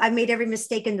 I made every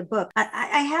mistake in the book.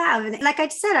 I have. And like I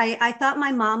said, I thought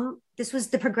my mom, this was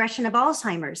the progression of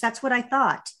Alzheimer's. That's what I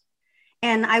thought.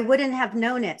 And I wouldn't have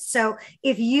known it. So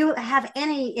if you have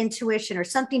any intuition or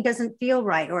something doesn't feel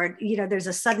right, or, you know, there's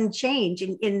a sudden change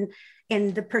in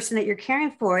the person that you're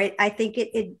caring for, I think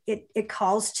it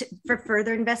calls for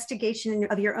further investigation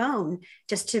of your own,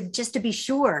 just to be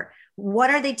sure. What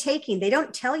are they taking? They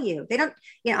don't tell you. They don't,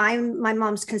 you know, I'm my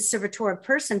mom's conservator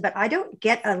person, but I don't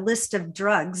get a list of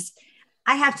drugs.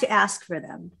 I have to ask for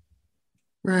them.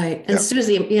 Right. And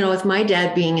Susie, you know, with my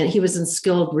dad he was in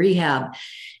skilled rehab,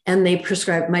 and they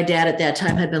prescribed, my dad at that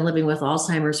time had been living with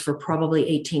Alzheimer's for probably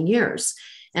 18 years.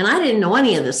 And I didn't know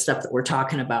any of this stuff that we're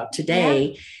talking about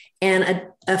today. Yeah. And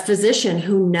a physician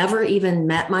who never even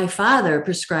met my father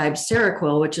prescribed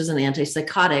Seroquel, which is an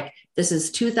antipsychotic. This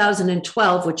is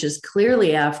 2012, which is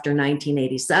clearly after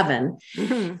 1987.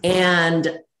 Mm-hmm.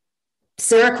 And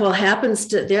Seroquel happens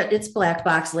to, its black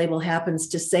box label happens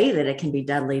to say that it can be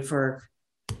deadly for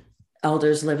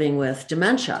elders living with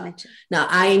dementia. Now,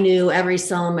 I knew every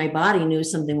cell in my body knew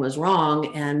something was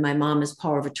wrong. And my mom, as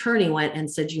power of attorney, went and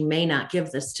said, you may not give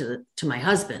this to my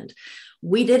husband.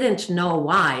 We didn't know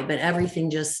why, but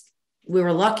everything we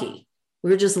were lucky. We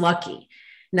were just lucky.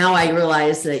 Now I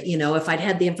realize that, you know, if I'd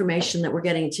had the information that we're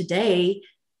getting today,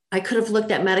 I could have looked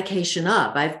that medication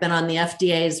up. I've been on the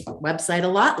FDA's website a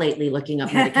lot lately looking up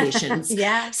medications.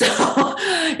 Yeah. So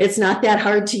it's not that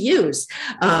hard to use.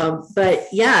 But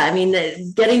yeah, I mean,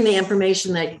 getting the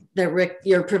information that Rick,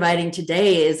 you're providing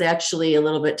today is actually a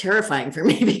little bit terrifying for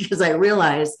me, because I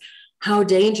realize how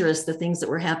dangerous the things that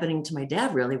were happening to my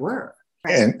dad really were.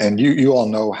 And you all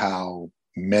know how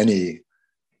many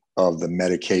of the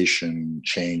medication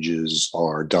changes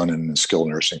are done in the skilled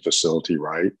nursing facility,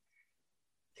 right?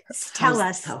 Tell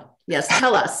us. Yes,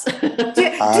 tell us. do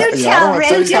tell, Ray.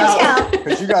 Do tell.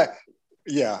 Because you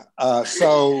got,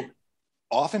 so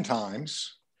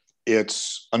oftentimes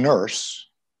it's a nurse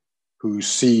who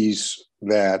sees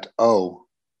that, oh,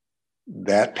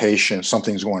 that patient,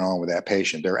 something's going on with that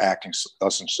patient. They're acting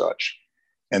thus and such.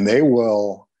 And they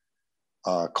will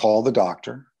call the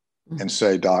doctor and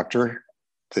say, doctor,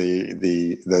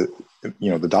 the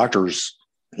doctor's,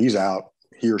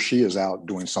 he or she is out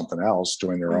doing something else,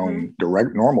 doing their own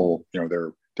direct normal, you know,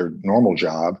 their normal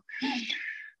job.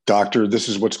 Doctor, this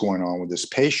is what's going on with this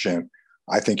patient.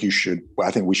 I think we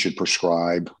should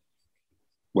prescribe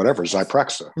whatever,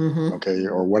 Zyprexa, okay,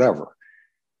 or whatever.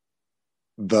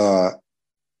 The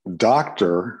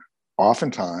doctor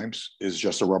oftentimes is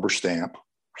just a rubber stamp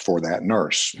for that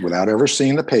nurse without ever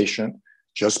seeing the patient,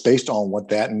 just based on what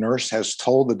that nurse has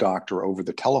told the doctor over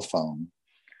the telephone.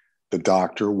 The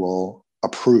doctor will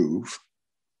approve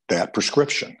that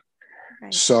prescription.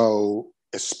 Right. So,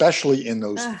 especially in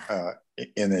those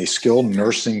in a skilled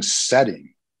nursing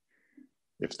setting,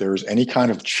 if there's any kind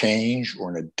of change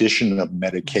or an addition of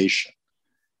medication,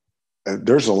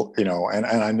 there's and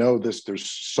I know there's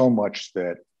so much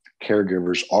that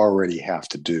caregivers already have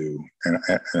to do, and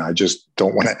I just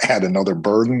don't want to add another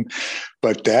burden,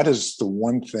 but that is the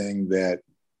one thing that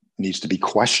needs to be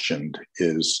questioned,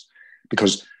 is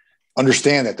because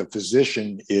understand that the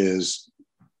physician is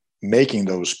making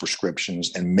those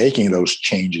prescriptions and making those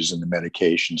changes in the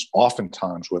medications,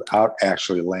 oftentimes without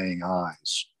actually laying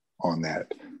eyes on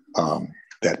that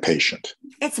patient.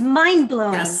 It's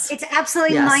mind-blowing. Yes. It's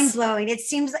absolutely mind-blowing. It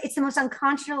seems like it's the most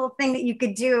unconscionable thing that you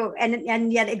could do,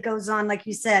 and yet it goes on, like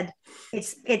you said.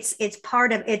 It's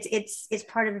part of it's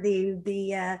part of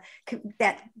the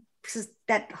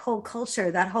that whole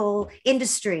culture, that whole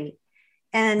industry.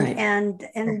 And right.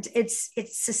 and it's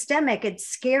systemic. It's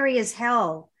scary as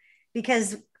hell,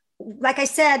 because, like I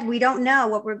said, we don't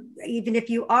know even if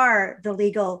you are the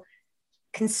legal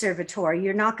conservator,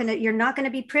 you're not gonna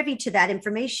be privy to that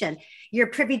information. You're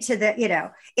privy to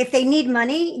the, if they need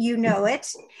money,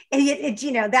 it,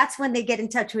 and that's when they get in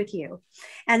touch with you.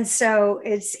 And so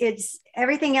it's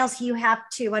everything else you have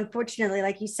to, unfortunately,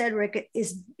 like you said, Rick,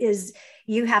 is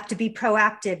you have to be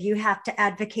proactive. You have to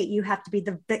advocate. You have to be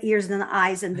the ears and the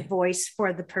eyes and the voice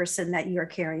for the person that you're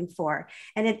caring for.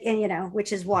 And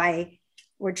which is why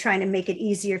we're trying to make it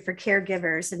easier for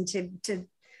caregivers and to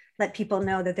let people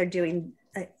know that they're doing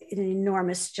an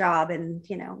enormous job. And,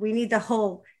 we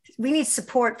need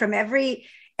support from every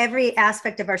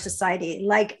aspect of our society.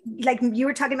 Like you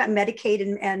were talking about Medicaid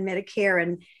and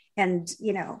Medicare and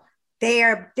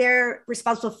they're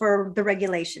responsible for the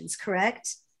regulations,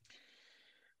 correct?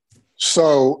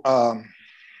 So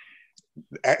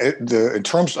in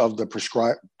terms of the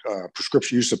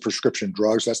prescription use of prescription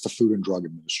drugs, that's the Food and Drug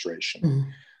Administration. Mm-hmm.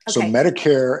 Okay. So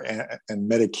Medicare and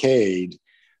Medicaid,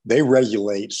 they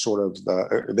regulate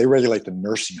they regulate the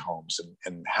nursing homes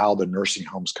and how the nursing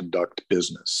homes conduct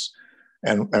business.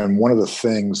 And one of the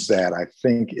things that I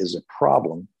think is a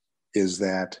problem is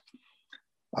that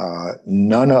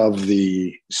none of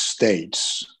the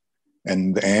states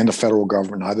and the federal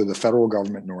government, neither the federal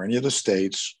government nor any of the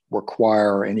states,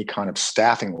 require any kind of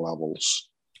staffing levels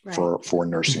for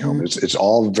nursing homes. It's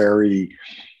all very,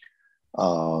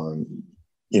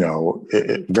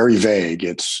 very vague.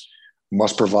 It's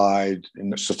must provide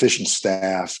sufficient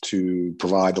staff to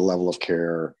provide the level of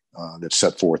care that's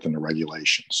set forth in the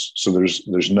regulations. So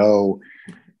there's no,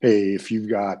 hey, if you've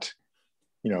got,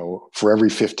 for every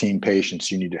 15 patients,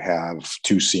 you need to have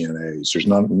 2 CNAs.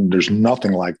 There's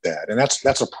nothing like that. And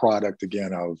that's a product,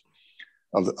 again, of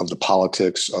the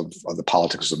politics of the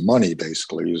politics of money,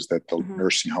 basically, is that the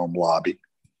nursing home lobby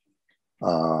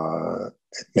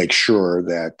make sure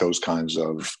that those kinds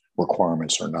of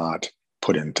requirements are not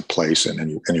put into place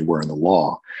anywhere in the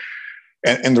law.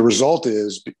 And the result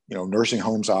is, nursing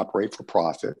homes operate for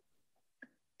profit,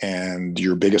 and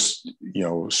your biggest,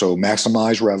 so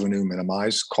maximize revenue,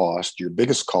 minimize cost. Your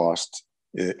biggest cost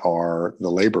are the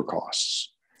labor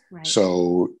costs. Right.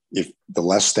 So if the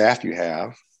less staff you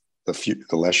have,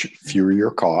 fewer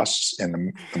your costs,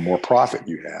 and the more profit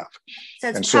you have. So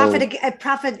it's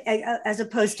profit as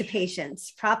opposed to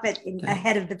patients, profit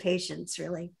ahead of the patients,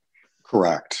 really.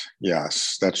 Correct.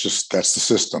 Yes, that's the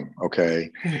system. Okay.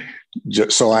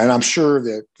 So, and I'm sure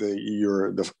that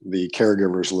the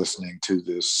caregivers listening to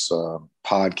this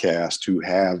podcast who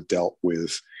have dealt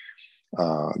with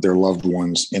their loved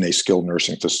ones in a skilled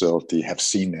nursing facility have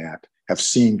seen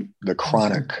the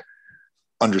chronic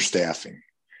understaffing.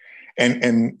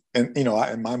 And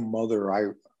my mother,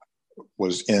 I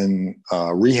was in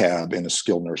rehab in a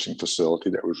skilled nursing facility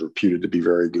that was reputed to be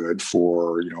very good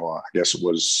for, I guess it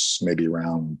was maybe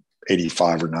around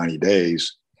 85 or 90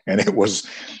 days.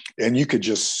 And you could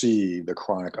just see the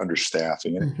chronic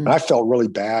understaffing. And I felt really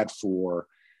bad for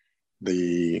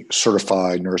the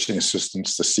certified nursing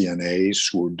assistants, the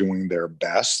CNAs, who were doing their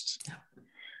best,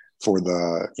 for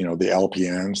the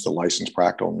LPNs, the licensed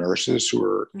practical nurses who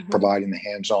are providing the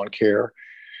hands-on care.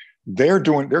 They're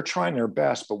trying their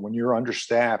best, but when you're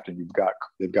understaffed and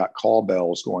they've got call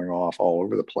bells going off all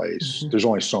over the place, there's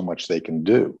only so much they can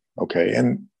do. Okay.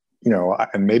 And,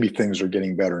 and maybe things are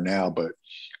getting better now, but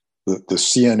the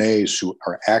CNAs who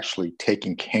are actually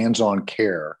taking hands-on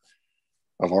care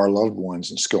of our loved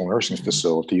ones in skilled nursing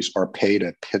facilities are paid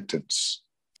a pittance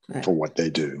for what they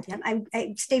do. Yeah,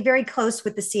 I stay very close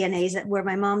with the CNAs at where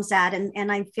my mom's at,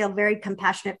 and I feel very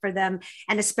compassionate for them.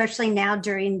 And especially now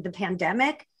during the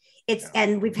pandemic,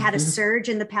 and we've had a surge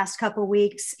in the past couple of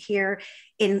weeks here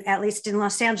at least in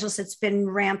Los Angeles. It's been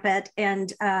rampant,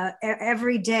 and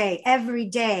every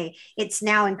day it's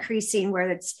now increasing,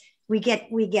 where we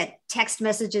get text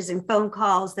messages and phone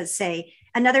calls that say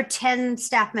another 10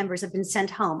 staff members have been sent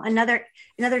home. Another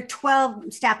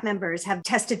 12 staff members have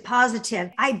tested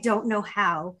positive. I don't know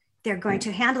how they're going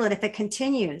to handle it if it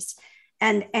continues.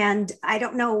 And I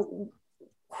don't know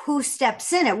who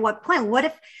steps in at what point.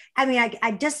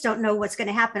 I just don't know what's going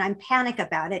to happen. I'm panic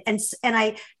about it. And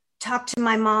I talked to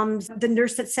my mom's, the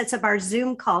nurse that sets up our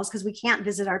Zoom calls, because we can't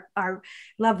visit our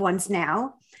loved ones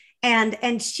now.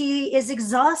 And she is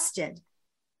exhausted.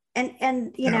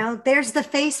 And there's the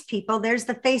face, people. There's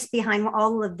the face behind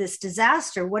all of this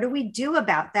disaster. What do we do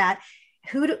about that?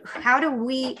 How can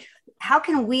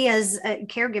we as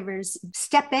caregivers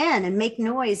step in and make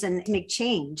noise and make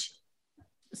change?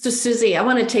 So Susie, I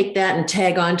want to take that and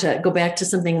tag on to go back to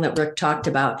something that Rick talked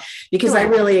about, because I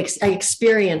really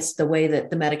experienced the way that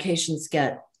the medications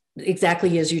get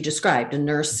exactly as you described. A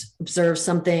nurse observes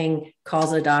something,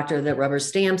 calls a doctor that rubber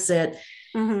stamps it,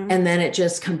 and then it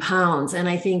just compounds. And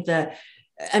I think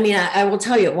I will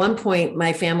tell you, at one point,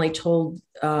 my family told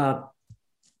the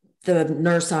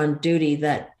nurse on duty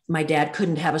that my dad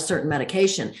couldn't have a certain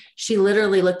medication. She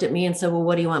literally looked at me and said, well,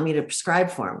 what do you want me to prescribe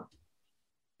for him?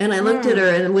 And I looked at her,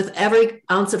 and with every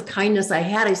ounce of kindness I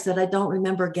had, I said, I don't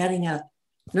remember getting a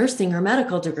nursing or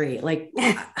medical degree. Like,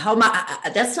 what?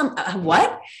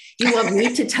 You want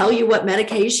me to tell you what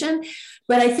medication?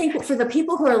 But I think for the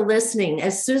people who are listening,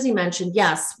 as Susie mentioned,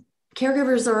 yes,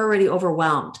 caregivers are already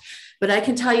overwhelmed. But I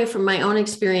can tell you from my own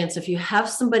experience, if you have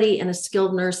somebody in a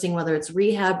skilled nursing, whether it's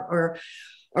rehab or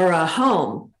a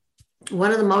home,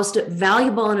 one of the most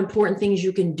valuable and important things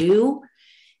you can do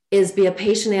is be a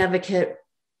patient advocate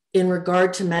in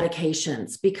regard to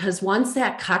medications, because once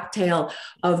that cocktail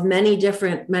of many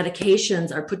different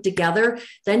medications are put together,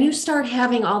 then you start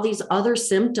having all these other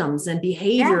symptoms and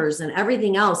behaviors and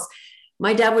everything else.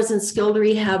 My dad was in skilled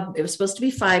rehab. It was supposed to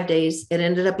be 5 days. It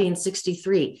ended up being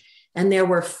 63. And there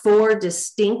were 4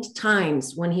 distinct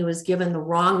times when he was given the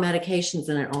wrong medications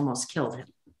and it almost killed him.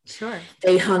 Sure.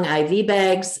 They hung IV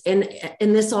bags. And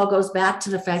this all goes back to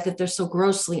the fact that they're so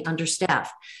grossly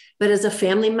understaffed. But as a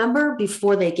family member,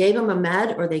 before they gave him a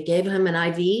med or they gave him an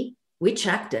IV, we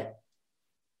checked it,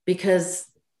 because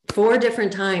 4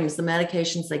 different times the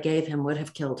medications they gave him would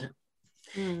have killed him.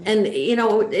 And,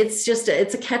 it's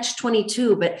a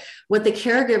catch-22, but what the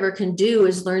caregiver can do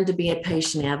is learn to be a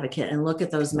patient advocate and look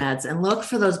at those meds and look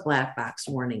for those black box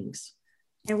warnings.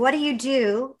 And what do you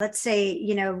do? Let's say,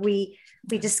 we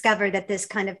discover that this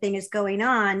kind of thing is going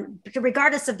on,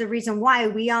 regardless of the reason why.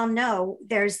 We all know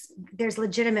there's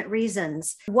legitimate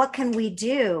reasons. What can we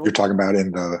do? You're talking about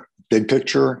in the big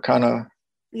picture, kind of?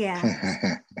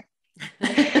 Yeah.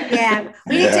 Yeah,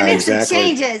 we need to make some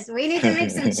changes. We need to make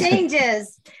some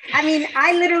changes. I mean,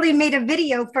 I literally made a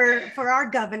video for our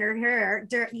governor here,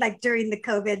 during the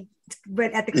COVID,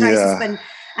 at the crisis,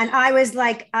 and I was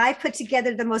like, I put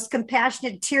together the most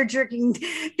compassionate, tear-jerking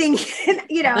thing,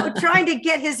 trying to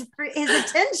get his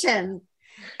attention.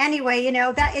 Anyway,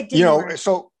 that it didn't work.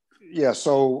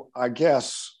 So I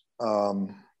guess for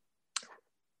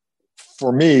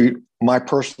me, my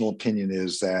personal opinion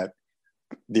is that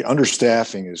the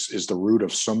understaffing is the root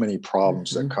of so many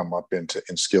problems that come up in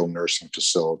skilled nursing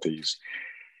facilities.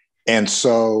 And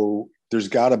so there's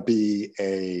got to be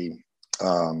a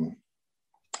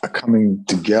coming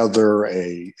together,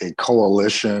 a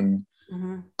coalition,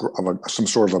 of some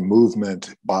sort of a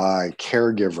movement by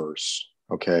caregivers,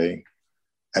 okay,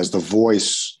 as the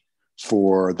voice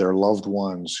for their loved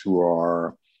ones who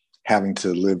are having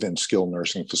to live in skilled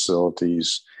nursing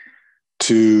facilities,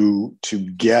 to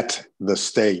get the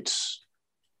states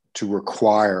to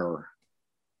require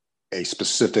a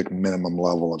specific minimum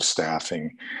level of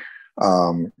staffing.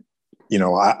 I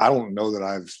don't know that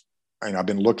I've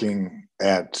been looking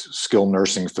at skilled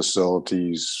nursing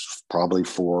facilities probably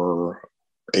for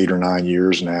 8 or 9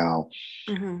 years now.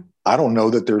 Mm-hmm. I don't know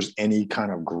that there's any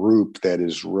kind of group that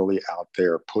is really out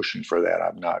there pushing for that.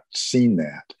 I've not seen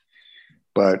that.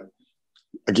 But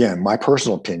again, my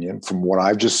personal opinion from what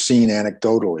I've just seen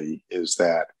anecdotally is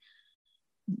that,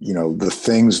 the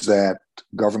things that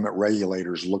government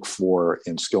regulators look for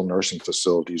in skilled nursing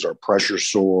facilities are pressure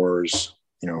sores,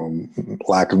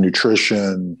 lack of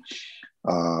nutrition,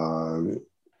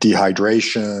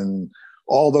 dehydration,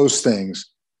 all those things.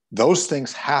 Those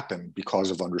things happen because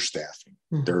of understaffing.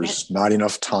 Mm-hmm. There's not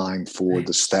enough time for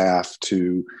the staff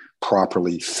to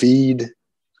properly feed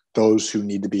those who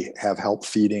need to have help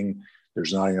feeding.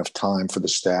 There's not enough time for the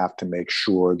staff to make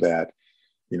sure that,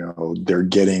 they're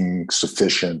getting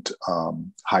sufficient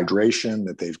hydration,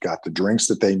 that they've got the drinks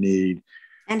that they need.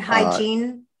 And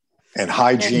hygiene.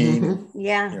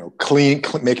 Yeah. Clean,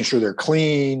 making sure they're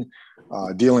clean,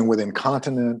 dealing with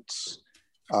incontinence.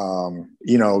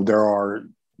 There are,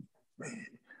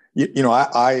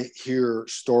 I hear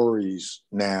stories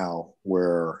now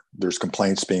where there's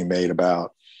complaints being made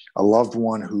about a loved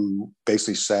one who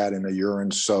basically sat in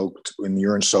urine-soaked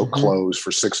clothes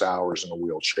for 6 hours in a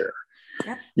wheelchair.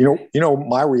 Yep.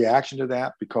 My reaction to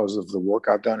that, because of the work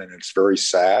I've done, and it's very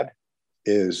sad,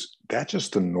 is that's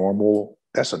just a normal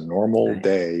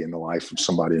day in the life of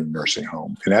somebody in a nursing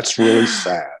home. And that's really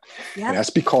sad. Yep. And that's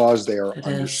because they are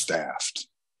understaffed.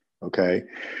 Okay.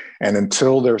 And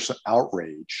until there's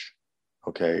outrage,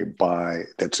 okay,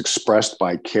 that's expressed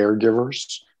by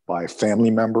caregivers, by family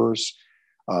members,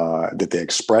 that they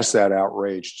express that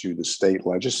outrage to the state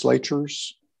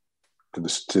legislatures,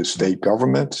 to state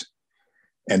government,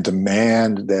 and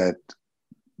demand that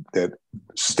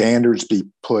standards be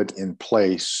put in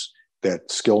place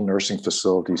that skilled nursing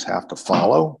facilities have to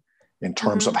follow in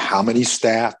terms of how many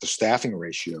staff, the staffing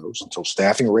ratios. Until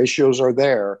staffing ratios are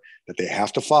there that they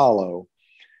have to follow,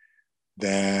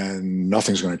 then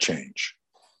nothing's going to change.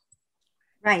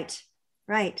 Right.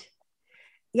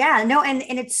 Yeah, no, and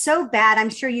it's so bad. I'm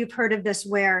sure you've heard of this,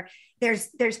 where there's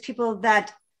people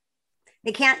that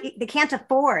they can't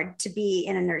afford to be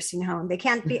in a nursing home. They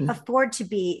can't afford to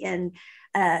be in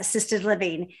assisted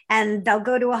living, and they'll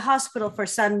go to a hospital for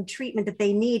some treatment that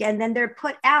they need, and then they're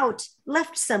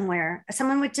left somewhere.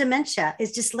 Someone with dementia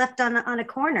is just left on a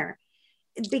corner,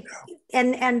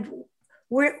 and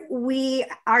we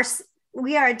are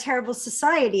a terrible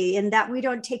society in that we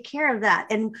don't take care of that,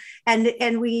 and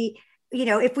we,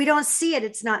 if we don't see it,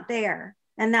 it's not there,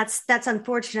 and that's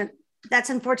unfortunate. That's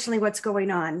unfortunately what's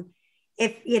going on.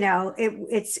 If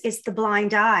it's the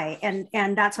blind eye, and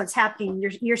that's what's happening.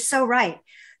 You're so right.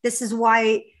 This is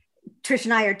why Trish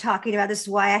and I are talking about. This is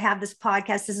why I have this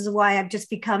podcast. This is why I've just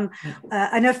become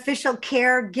an official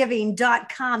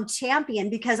caregiving.com champion,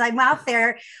 because I'm out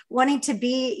there wanting to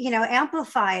be,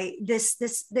 amplify this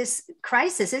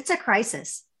crisis. It's a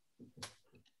crisis.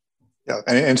 Yeah,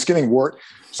 and it's getting worse.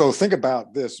 So think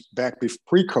about this: back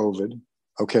pre-COVID,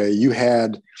 okay, you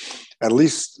had at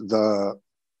least the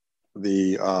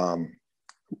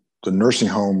nursing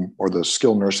home or the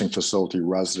skilled nursing facility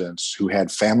residents who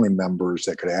had family members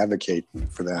that could advocate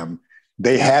for them.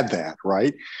 They had that,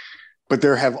 right? But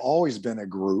there have always been a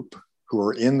group who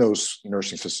are in those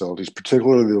nursing facilities,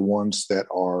 particularly the ones that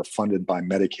are funded by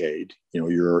Medicaid,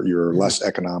 your less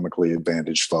economically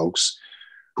advantaged folks,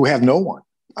 who have no one.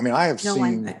 I mean, I have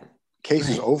seen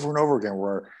cases over and over again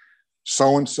where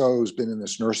so-and-so has been in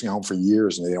this nursing home for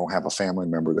years and they don't have a family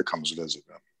member that comes visit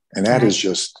them. And that is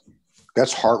just,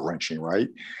 that's heart-wrenching, right?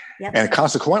 Yep. And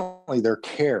consequently, their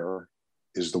care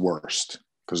is the worst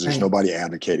because there's nobody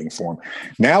advocating for them.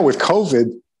 Now with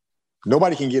COVID,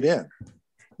 nobody can get in.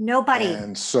 Nobody.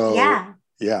 And so,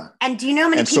 yeah. And do you know how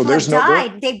many people have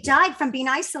died? They've died from being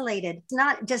isolated. It's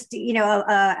not just, an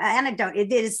anecdote.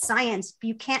 It is science.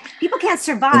 People can't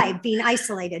survive being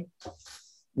isolated.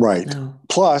 Right. No.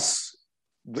 Plus,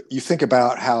 you think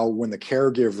about how when the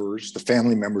caregivers, the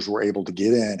family members were able to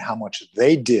get in, how much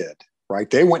they did, right?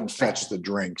 They went and fetched the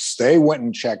drinks. They went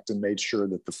and checked and made sure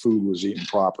that the food was eaten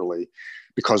properly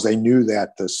because they knew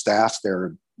that the staff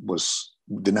there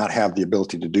did not have the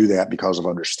ability to do that because of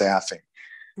understaffing.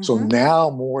 Mm-hmm. So now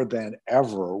more than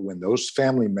ever, when those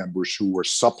family members who were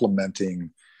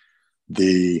supplementing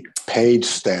the paid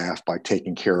staff by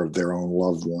taking care of their own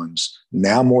loved ones,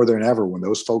 now more than ever, when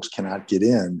those folks cannot get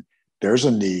in, there's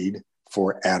a need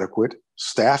for adequate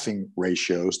staffing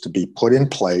ratios to be put in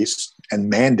place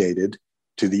and mandated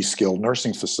to these skilled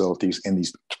nursing facilities and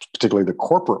these, particularly the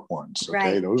corporate ones. Okay,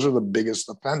 right. Those are the biggest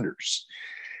offenders.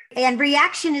 And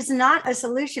reaction is not a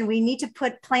solution. We need to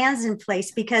put plans in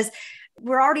place because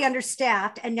we're already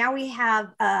understaffed. And now we have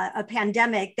a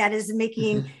pandemic that is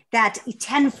making that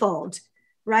tenfold,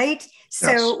 right?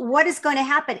 So what is going to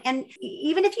happen? And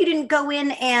even if you didn't go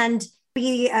in and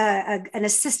be an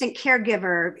assistant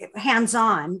caregiver,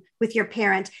 hands-on with your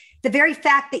parent, the very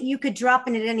fact that you could drop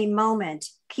in at any moment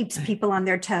keeps people on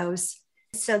their toes.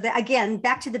 So again,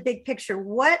 back to the big picture,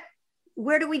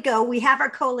 where do we go? We have our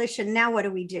coalition. Now what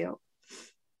do we do?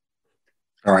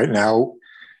 All right.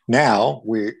 Now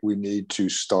we need to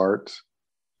start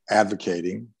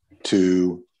advocating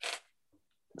to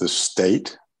the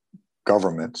state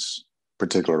governments,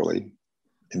 particularly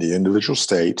in the individual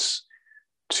states,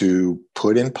 to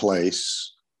put in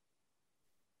place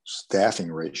staffing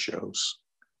ratios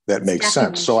that make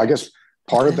sense. So I guess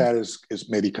part of that is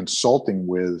maybe consulting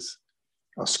with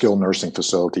skilled nursing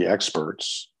facility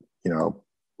experts,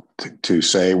 to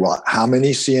say, well, how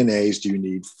many CNAs do you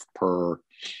need per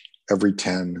every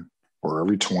 10 or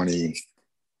every 20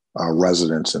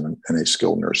 residents in a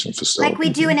skilled nursing facility? Like we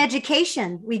do in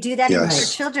education. We do that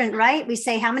for children, right? We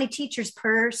say how many teachers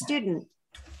per student.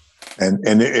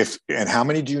 And how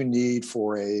many do you need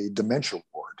for a dementia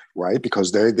ward, right?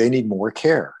 Because they need more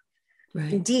care.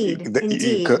 Right. Indeed.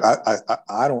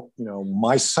 I don't,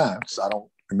 my sense,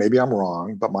 maybe I'm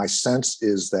wrong, but my sense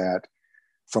is that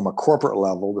from a corporate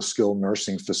level, the skilled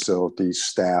nursing facilities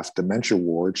staff dementia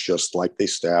wards just like they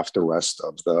staff the rest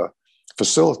of the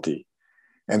facility.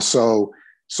 And so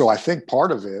I think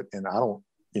part of it, and I don't,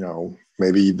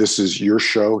 maybe this is your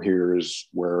show here is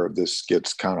where this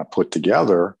gets kind of put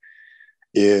together,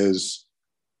 is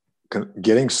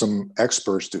getting some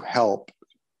experts to help.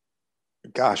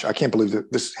 Gosh, I can't believe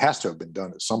that this has to have been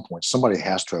done at some point. Somebody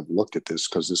has to have looked at this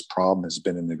because this problem has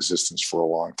been in existence for a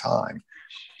long time.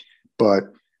 But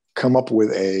come up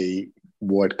with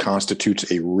what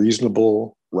constitutes a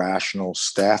reasonable, rational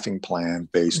staffing plan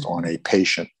based on a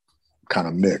patient kind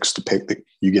of mix.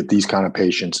 You get these kind of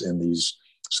patients in these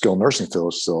skilled nursing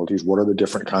facilities. What are the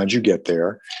different kinds you get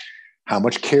there? How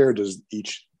much care does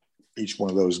each one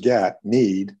of those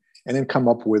need? And then come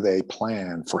up with a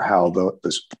plan for how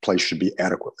this place should be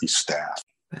adequately staffed.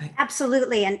 Right.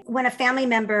 Absolutely. And when a family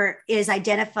member is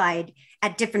identified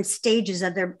at different stages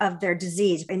of their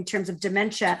disease in terms of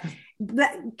dementia,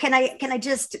 can I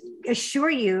just assure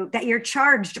you that you're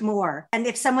charged more? And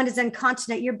if someone is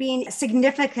incontinent, you're being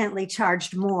significantly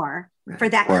charged more for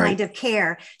that kind of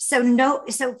care. So in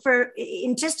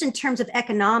terms of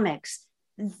economics,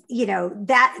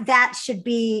 that should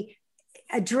be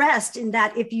addressed in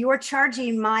that if you're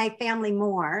charging my family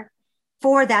more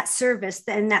for that service,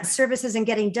 then that service isn't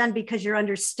getting done because you're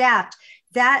understaffed.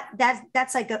 That's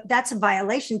a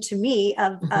violation to me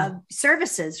of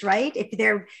services, right? If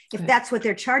that's what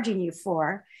they're charging you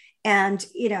for. And,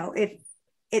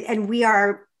 and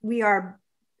we're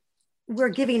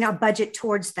giving our budget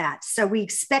towards that. So we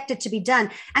expect it to be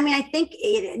done. I mean, I think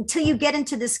until you get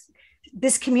into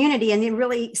this community and you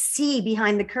really see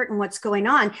behind the curtain what's going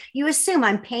on, you assume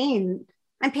I'm paying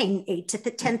 $8,000 to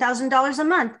 $10,000 a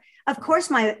month. Of course,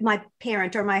 my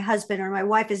parent or my husband or my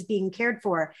wife is being cared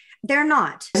for. They're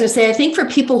not. As I say, I think for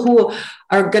people who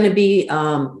are going to be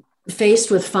faced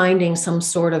with finding some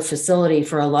sort of facility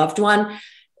for a loved one,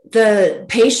 the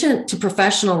patient to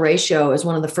professional ratio is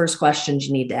one of the first questions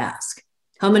you need to ask.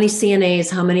 How many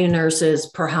CNAs, how many nurses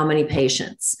per how many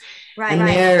patients? Right.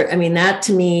 And that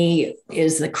to me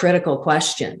is the critical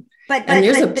question. But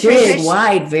there's a big,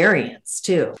 wide variance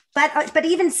too. But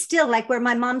even still, like where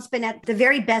my mom's been at the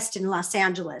very best in Los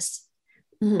Angeles,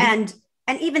 and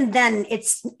even then,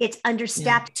 it's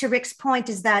understaffed. To Rick's point,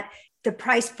 is that the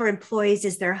price for employees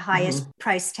is their highest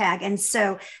price tag, and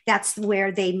so that's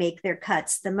where they make their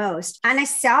cuts the most. And I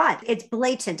saw it; it's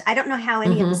blatant. I don't know how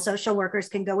any of the social workers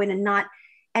can go in and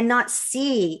not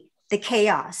see the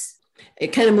chaos.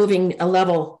 It kind of moving a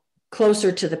level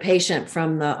closer to the patient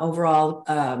from the overall,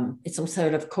 it's some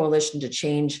sort of coalition to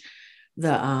change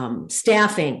the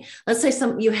staffing. Let's say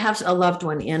you have a loved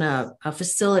one in a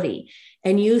facility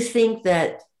and you think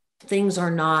that things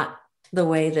are not the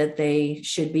way that they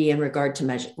should be in regard to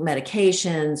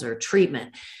medications or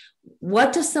treatment.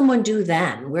 What does someone do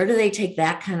then? Where do they take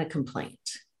that kind of complaint?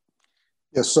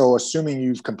 Yeah, so assuming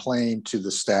you've complained to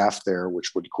the staff there,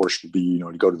 which would, of course, would be,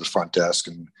 to go to the front desk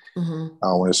and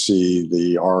I want to see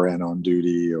the RN on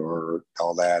duty or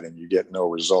all that, and you get no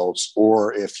results.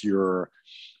 Or if you're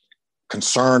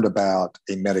concerned about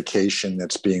a medication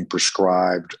that's being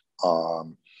prescribed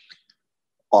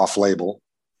off-label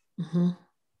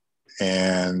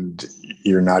and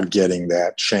you're not getting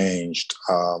that changed.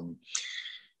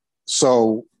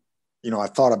 So, I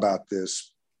thought about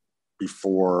this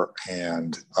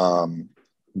beforehand.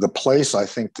 The place I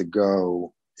think to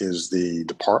go is the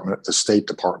State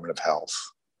Department of Health,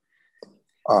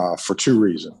 for two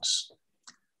reasons.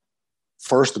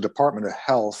 First, the Department of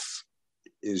Health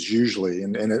is usually,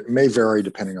 and it may vary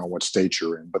depending on what state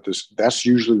you're in, but that's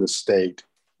usually the state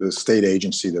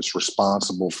agency that's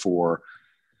responsible for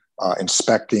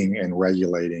inspecting and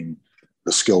regulating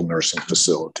the skilled nursing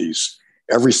facilities.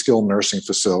 Every skilled nursing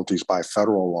facilities by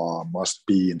federal law must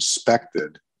be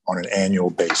inspected on an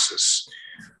annual basis.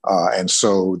 And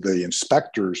so the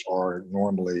inspectors are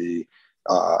normally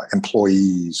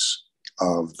employees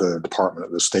of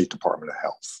the State Department of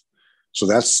Health. So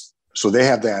they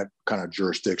have that kind of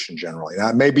jurisdiction generally. Now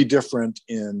it may be different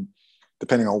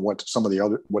depending on what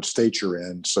state you're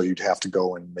in. So you'd have to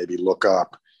go and maybe look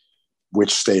up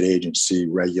which state agency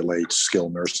regulates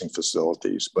skilled nursing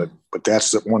facilities. But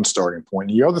that's one starting point.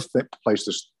 And the other place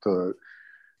to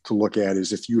look at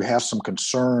is if you have some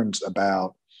concerns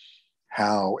about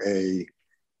how a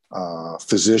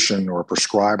physician or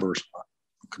prescribers,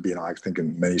 could be, I think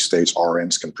in many states,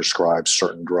 RNs can prescribe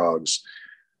certain drugs,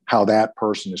 how that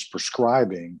person is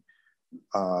prescribing,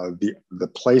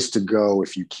 the place to go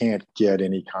if you can't get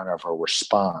any kind of a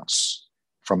response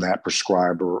from that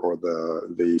prescriber or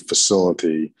the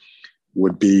facility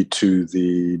would be to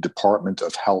the Department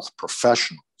of Health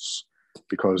Professionals,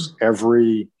 because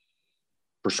every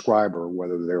prescriber,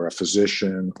 whether they're a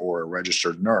physician or a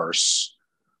registered nurse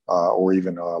or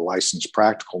even a licensed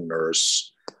practical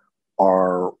nurse,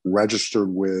 are registered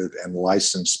with and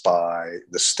licensed by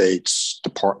the state's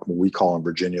department. We call in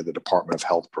Virginia the Department of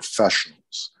Health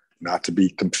Professionals, not to be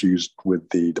confused with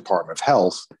the Department of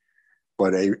Health,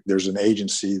 but there's an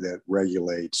agency that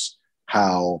regulates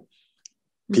how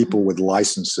people with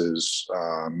licenses,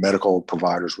 medical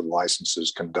providers with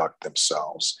licenses, conduct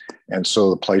themselves. And so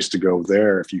the place to go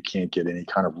there, if you can't get any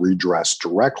kind of redress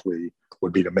directly,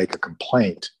 would be to make a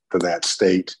complaint to that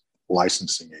state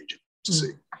licensing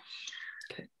agency.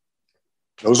 Okay.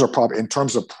 Those are probably, in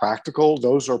terms of practical,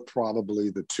 those are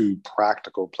probably the two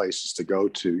practical places to go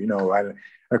to. And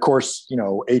of course,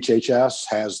 HHS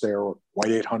has their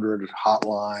 1-800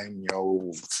 hotline,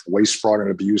 waste, fraud,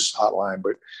 and abuse hotline,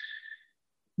 but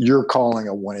you're calling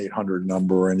a 1-800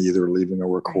 number and either leaving a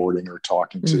recording or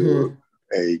talking to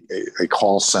a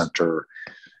call center.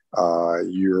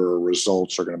 Your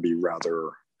results are going to be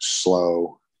rather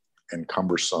slow and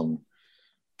cumbersome,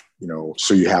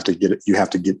 so you have to do it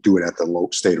at the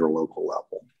state or local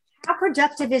level. How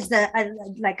productive is the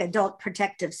Adult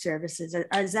Protective Services?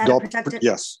 Is that productive?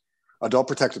 Yes. Adult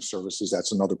Protective Services,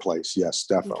 that's another place. Yes,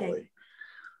 definitely.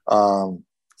 Okay.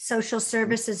 Social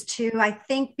services too, I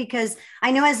think, because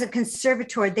I know as a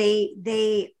conservator,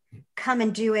 they come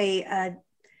and do a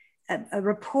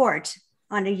report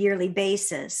on a yearly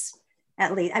basis.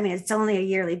 at least. I mean, it's only a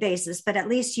yearly basis, but at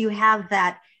least you have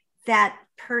that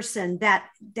person that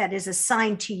is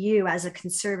assigned to you as a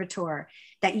conservator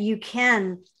that you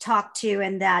can talk to,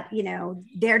 and that, you know,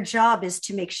 their job is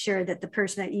to make sure that the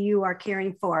person that you are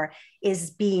caring for is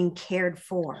being cared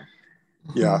for.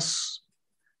 Yes.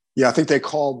 Yeah, I think they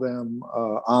call them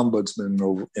ombudsmen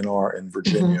over in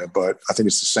Virginia, but I think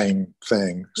it's the same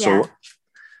thing. Yeah.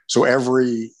 So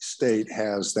every state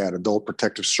has that adult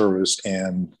protective service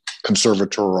and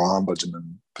conservator or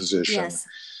ombudsman position. Yes.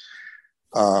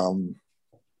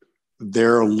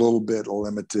 They're a little bit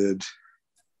limited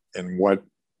in what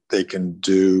they can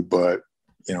do, but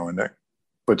you know,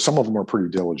 but some of them are pretty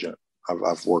diligent.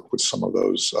 I've worked with some of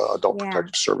those adult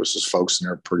protective services folks, and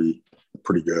they're pretty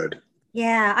good.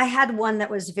 Yeah, I had one that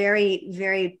was very,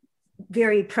 very,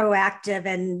 very proactive,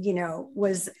 and you know,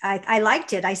 I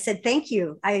liked it. I said, "Thank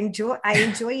you. I enjoy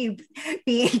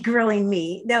you grilling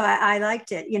me." No, I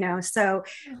liked it. You know, so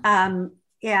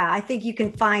I think you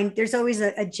can find. There's always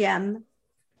a gem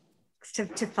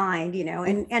to find, you know,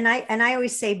 and I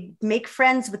always say, make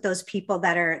friends with those people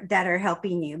that are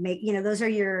helping you. Those are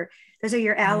your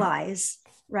allies,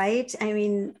 right? I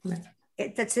mean,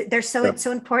 it's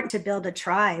so important to build a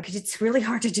tribe, because it's really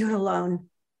hard to do it alone.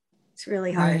 It's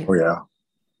really hard. Oh yeah.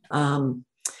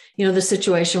 The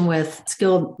situation with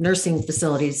skilled nursing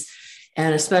facilities,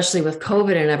 and especially with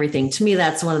COVID and everything, to me,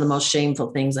 that's one of the most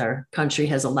shameful things our country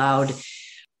has allowed.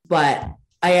 But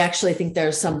I actually think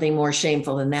there's something more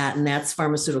shameful than that, and that's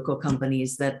pharmaceutical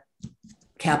companies that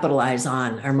capitalize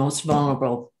on our most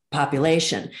vulnerable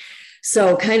population.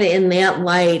 So kind of in that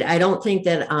light, I don't think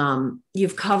that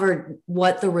you've covered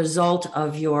what the result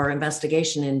of your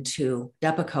investigation into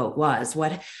Depakote was.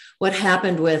 What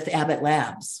happened with Abbott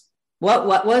Labs? What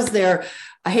was their,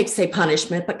 I hate to say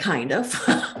punishment, but kind of.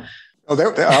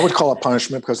 I would call it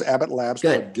punishment, because Abbott Labs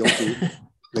pled guilty.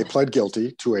 They pled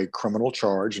guilty to a criminal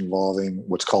charge involving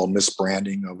what's called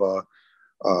misbranding of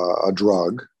a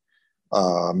drug.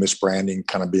 Misbranding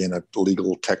kind of being a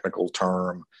legal technical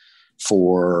term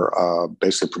for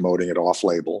basically promoting it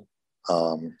off-label,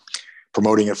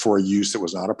 promoting it for a use that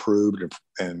was not approved,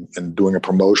 and doing a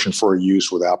promotion for a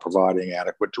use without providing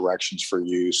adequate directions for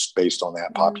use based on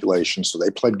that population. So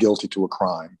they pled guilty to a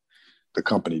crime. The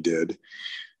company did.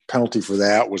 Penalty for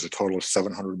that was a total of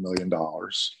 $700 million.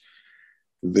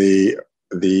 The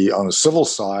on the civil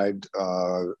side,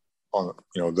 on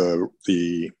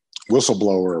the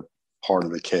whistleblower part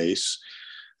of the case,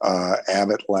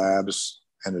 Abbott Labs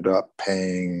ended up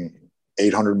paying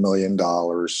 $800 million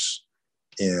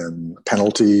in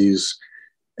penalties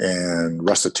and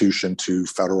restitution to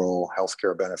federal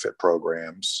healthcare benefit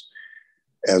programs,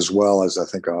 as well as I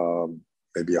think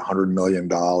maybe $100 million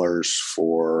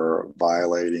for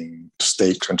violating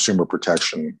state consumer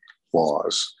protection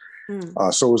laws.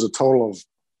 So it was a total of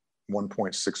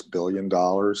 $1.6 billion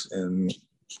in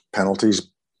penalties.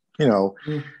 So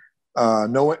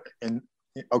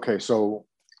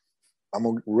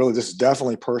this is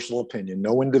definitely personal opinion.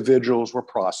 No individuals were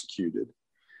prosecuted.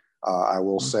 I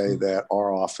will say that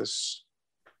our office,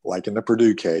 like in the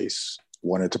Purdue case,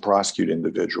 wanted to prosecute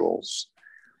individuals,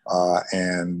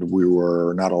 and we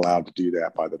were not allowed to do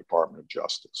that by the Department of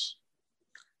Justice.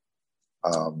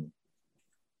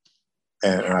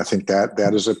 And I think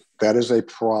that is a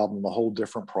problem, a whole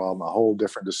different problem, a whole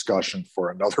different discussion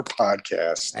for another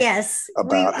podcast. Yes,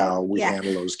 about how we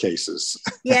handle those cases.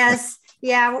 Yes,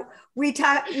 yeah. We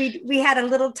had a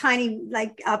little tiny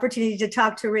opportunity to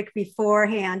talk to Rick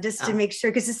beforehand, just to make sure,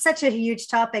 because it's such a huge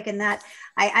topic, and that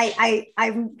I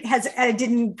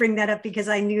didn't bring that up because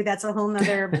I knew that's a whole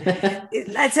nother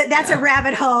that's a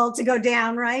rabbit hole to go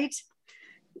down, right?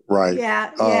 Right.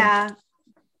 Yeah.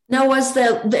 Now, was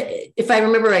if I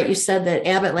remember right, you said that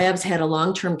Abbott Labs had a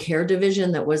long-term care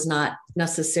division that was not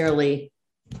necessarily,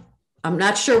 I'm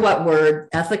not sure what word,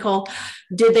 ethical.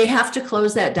 Did they have to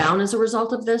close that down as a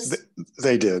result of this?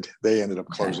 They did. They ended up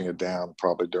closing it down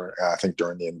probably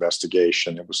during the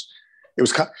investigation. It was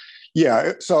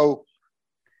So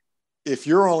if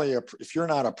you're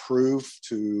not approved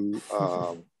to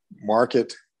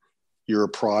market your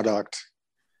product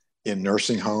in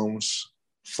nursing homes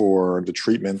for the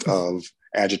treatment of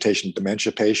agitation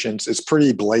dementia patients, it's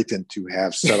pretty blatant to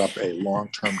have set up a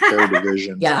long-term care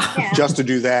division just to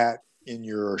do that in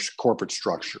your corporate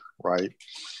structure, right?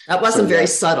 That wasn't very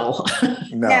subtle.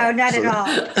 No, not at all.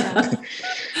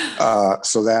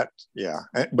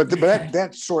 But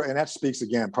that speaks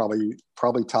again, probably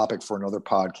topic for another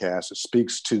podcast. It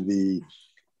speaks to the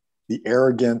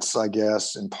arrogance, I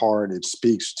guess, in part. It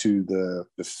speaks to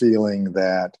the feeling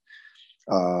that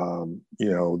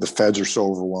The feds are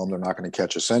so overwhelmed, they're not going to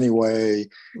catch us anyway.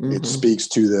 Mm-hmm. It speaks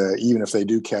to even if they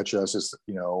do catch us, it's,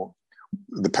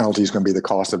 the penalty is going to be the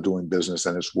cost of doing business,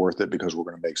 and it's worth it because we're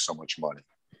going to make so much money.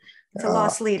 It's a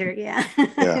lost leader. Yeah.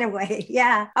 In a way.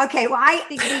 Yeah. Okay. Well, I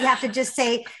think we have to just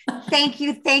say, thank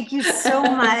you so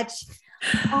much.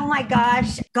 Oh my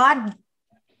gosh. God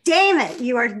damn it.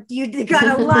 You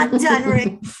got a lot done,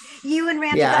 Rick. You and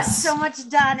Randy got so much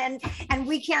done, and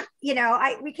we can't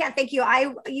thank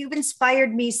you. You've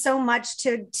inspired me so much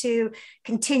to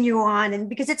continue on, and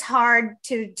because it's hard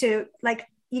to like,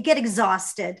 you get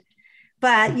exhausted,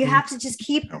 but you have to just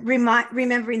keep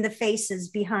remembering the faces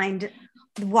behind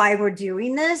why we're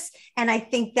doing this. And I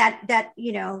think that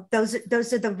those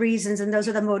are the reasons, and those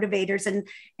are the motivators.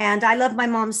 And I love my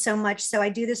mom so much. So I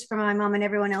do this for my mom and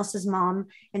everyone else's mom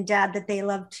and dad that they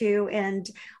love too. And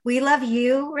we love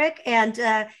you, Rick. And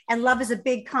love is a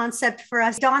big concept for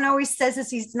us. Don always says this,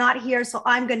 he's not here. So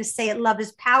I'm going to say it. Love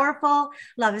is powerful.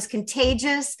 Love is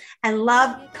contagious, and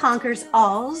love conquers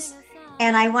alls.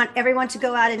 And I want everyone to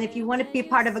go out. And if you want to be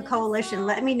part of a coalition,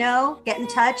 let me know, get in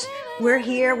touch. We're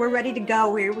here. We're ready to go.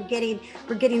 We're getting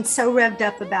so revved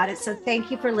up about it. So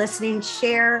thank you for listening,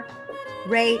 share,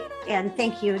 rate, and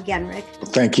thank you again, Rick.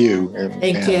 Thank you.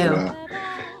 Thank you.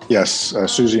 Yes,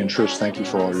 Susie and Trish, thank you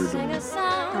for all you're doing.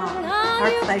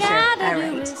 Our pleasure. All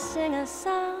right.